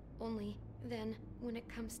down. Only then, when it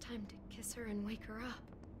comes time to kiss her and wake her up.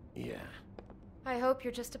 Yeah. I hope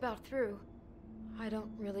you're just about through. I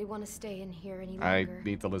don't really want to stay in here any I longer.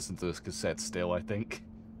 need to listen to this cassette still, I think.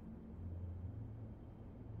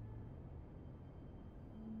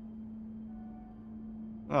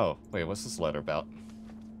 Oh, wait, what's this letter about?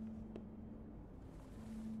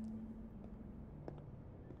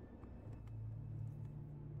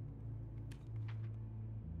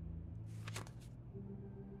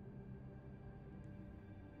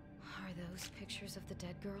 Are those pictures of the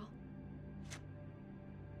dead girl?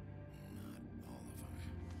 Not all of them.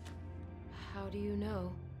 How do you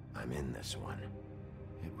know? I'm in this one.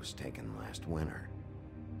 It was taken last winter.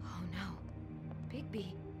 Oh no.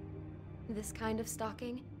 Bigby. This kind of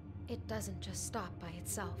stalking, it doesn't just stop by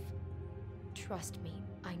itself. Trust me,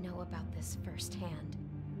 I know about this firsthand.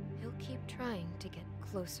 He'll keep trying to get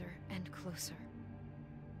closer and closer.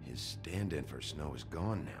 His stand-in for Snow is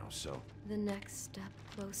gone now, so... The next step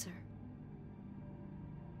closer.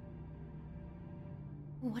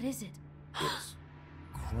 What is it? It's...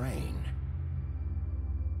 Crane.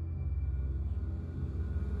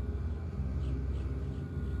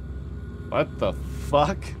 What the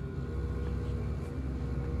fuck?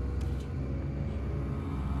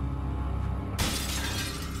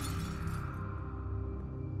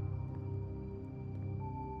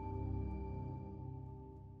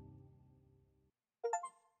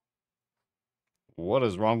 What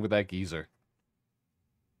is wrong with that geezer?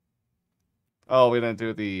 Oh, we didn't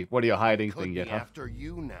do the what are you hiding thing yet, huh? After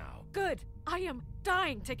you now. Good. I am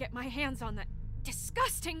dying to get my hands on that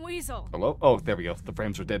disgusting weasel. Hello? Oh, there we go. The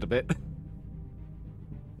frames are dead a bit.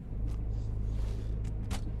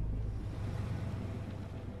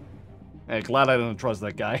 Hey, glad I didn't trust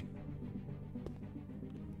that guy.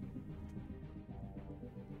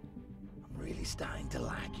 I'm really starting to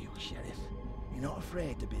like you, Sheriff. You're not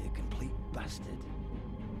afraid to be a complete bastard.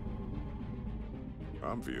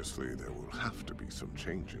 Obviously, there will have to be some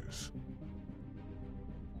changes.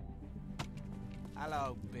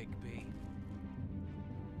 Hello, Bigby.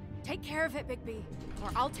 Take care of it, Bigby, or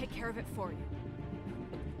I'll take care of it for you.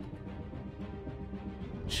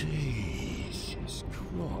 Jesus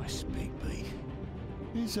Christ, Bigby.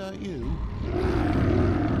 Is that you?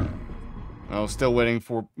 I was still waiting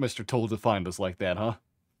for Mr. Toll to find us like that, huh?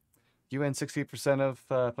 You and 60%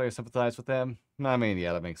 of players sympathize with them? I mean,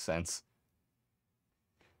 yeah, that makes sense.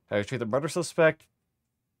 How you treat the murder suspect?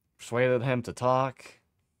 Persuaded him to talk?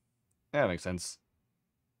 Yeah, that makes sense.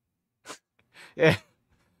 Yeah.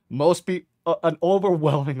 Most people, an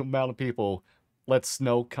overwhelming amount of people let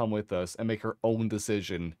Snow come with us and make her own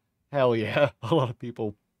decision. Hell yeah, a lot of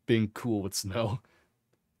people being cool with Snow.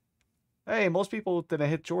 Hey, most people didn't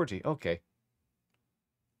hit Georgie. Okay.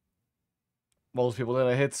 Most people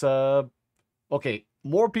didn't hit, okay,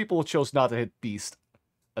 more people chose not to hit Beast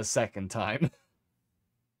a second time.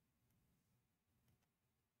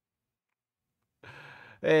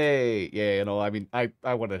 Hey, yeah, you know, I mean, I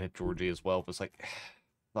wanted to hit Georgie as well, but it's like,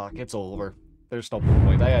 fuck, it's over. There's no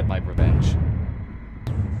point. I had my revenge.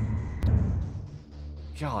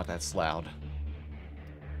 God, that's loud.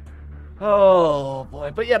 Oh,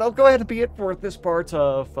 boy. But yeah, that'll go ahead and be it for this part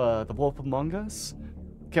of The Wolf Among Us.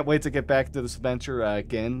 Can't wait to get back to this adventure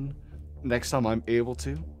again next time I'm able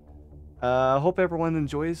to. Hope everyone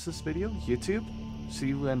enjoys this video. YouTube, see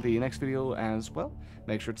you in the next video as well.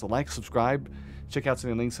 Make sure to like, subscribe, check out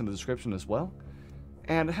some of the links in the description as well.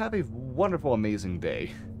 And have a wonderful, amazing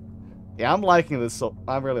day. Yeah, I'm liking this. So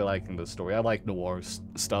I'm really liking this story. I like noir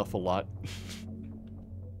stuff a lot.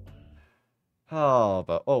 Oh,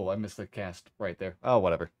 but I missed the cast right there. Oh,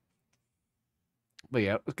 whatever. But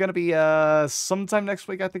yeah, it's gonna be sometime next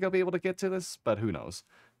week. I think I'll be able to get to this, but who knows?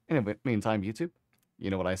 Anyway, meantime, YouTube, you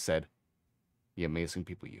know what I said. You amazing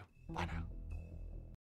people, you. Bye now.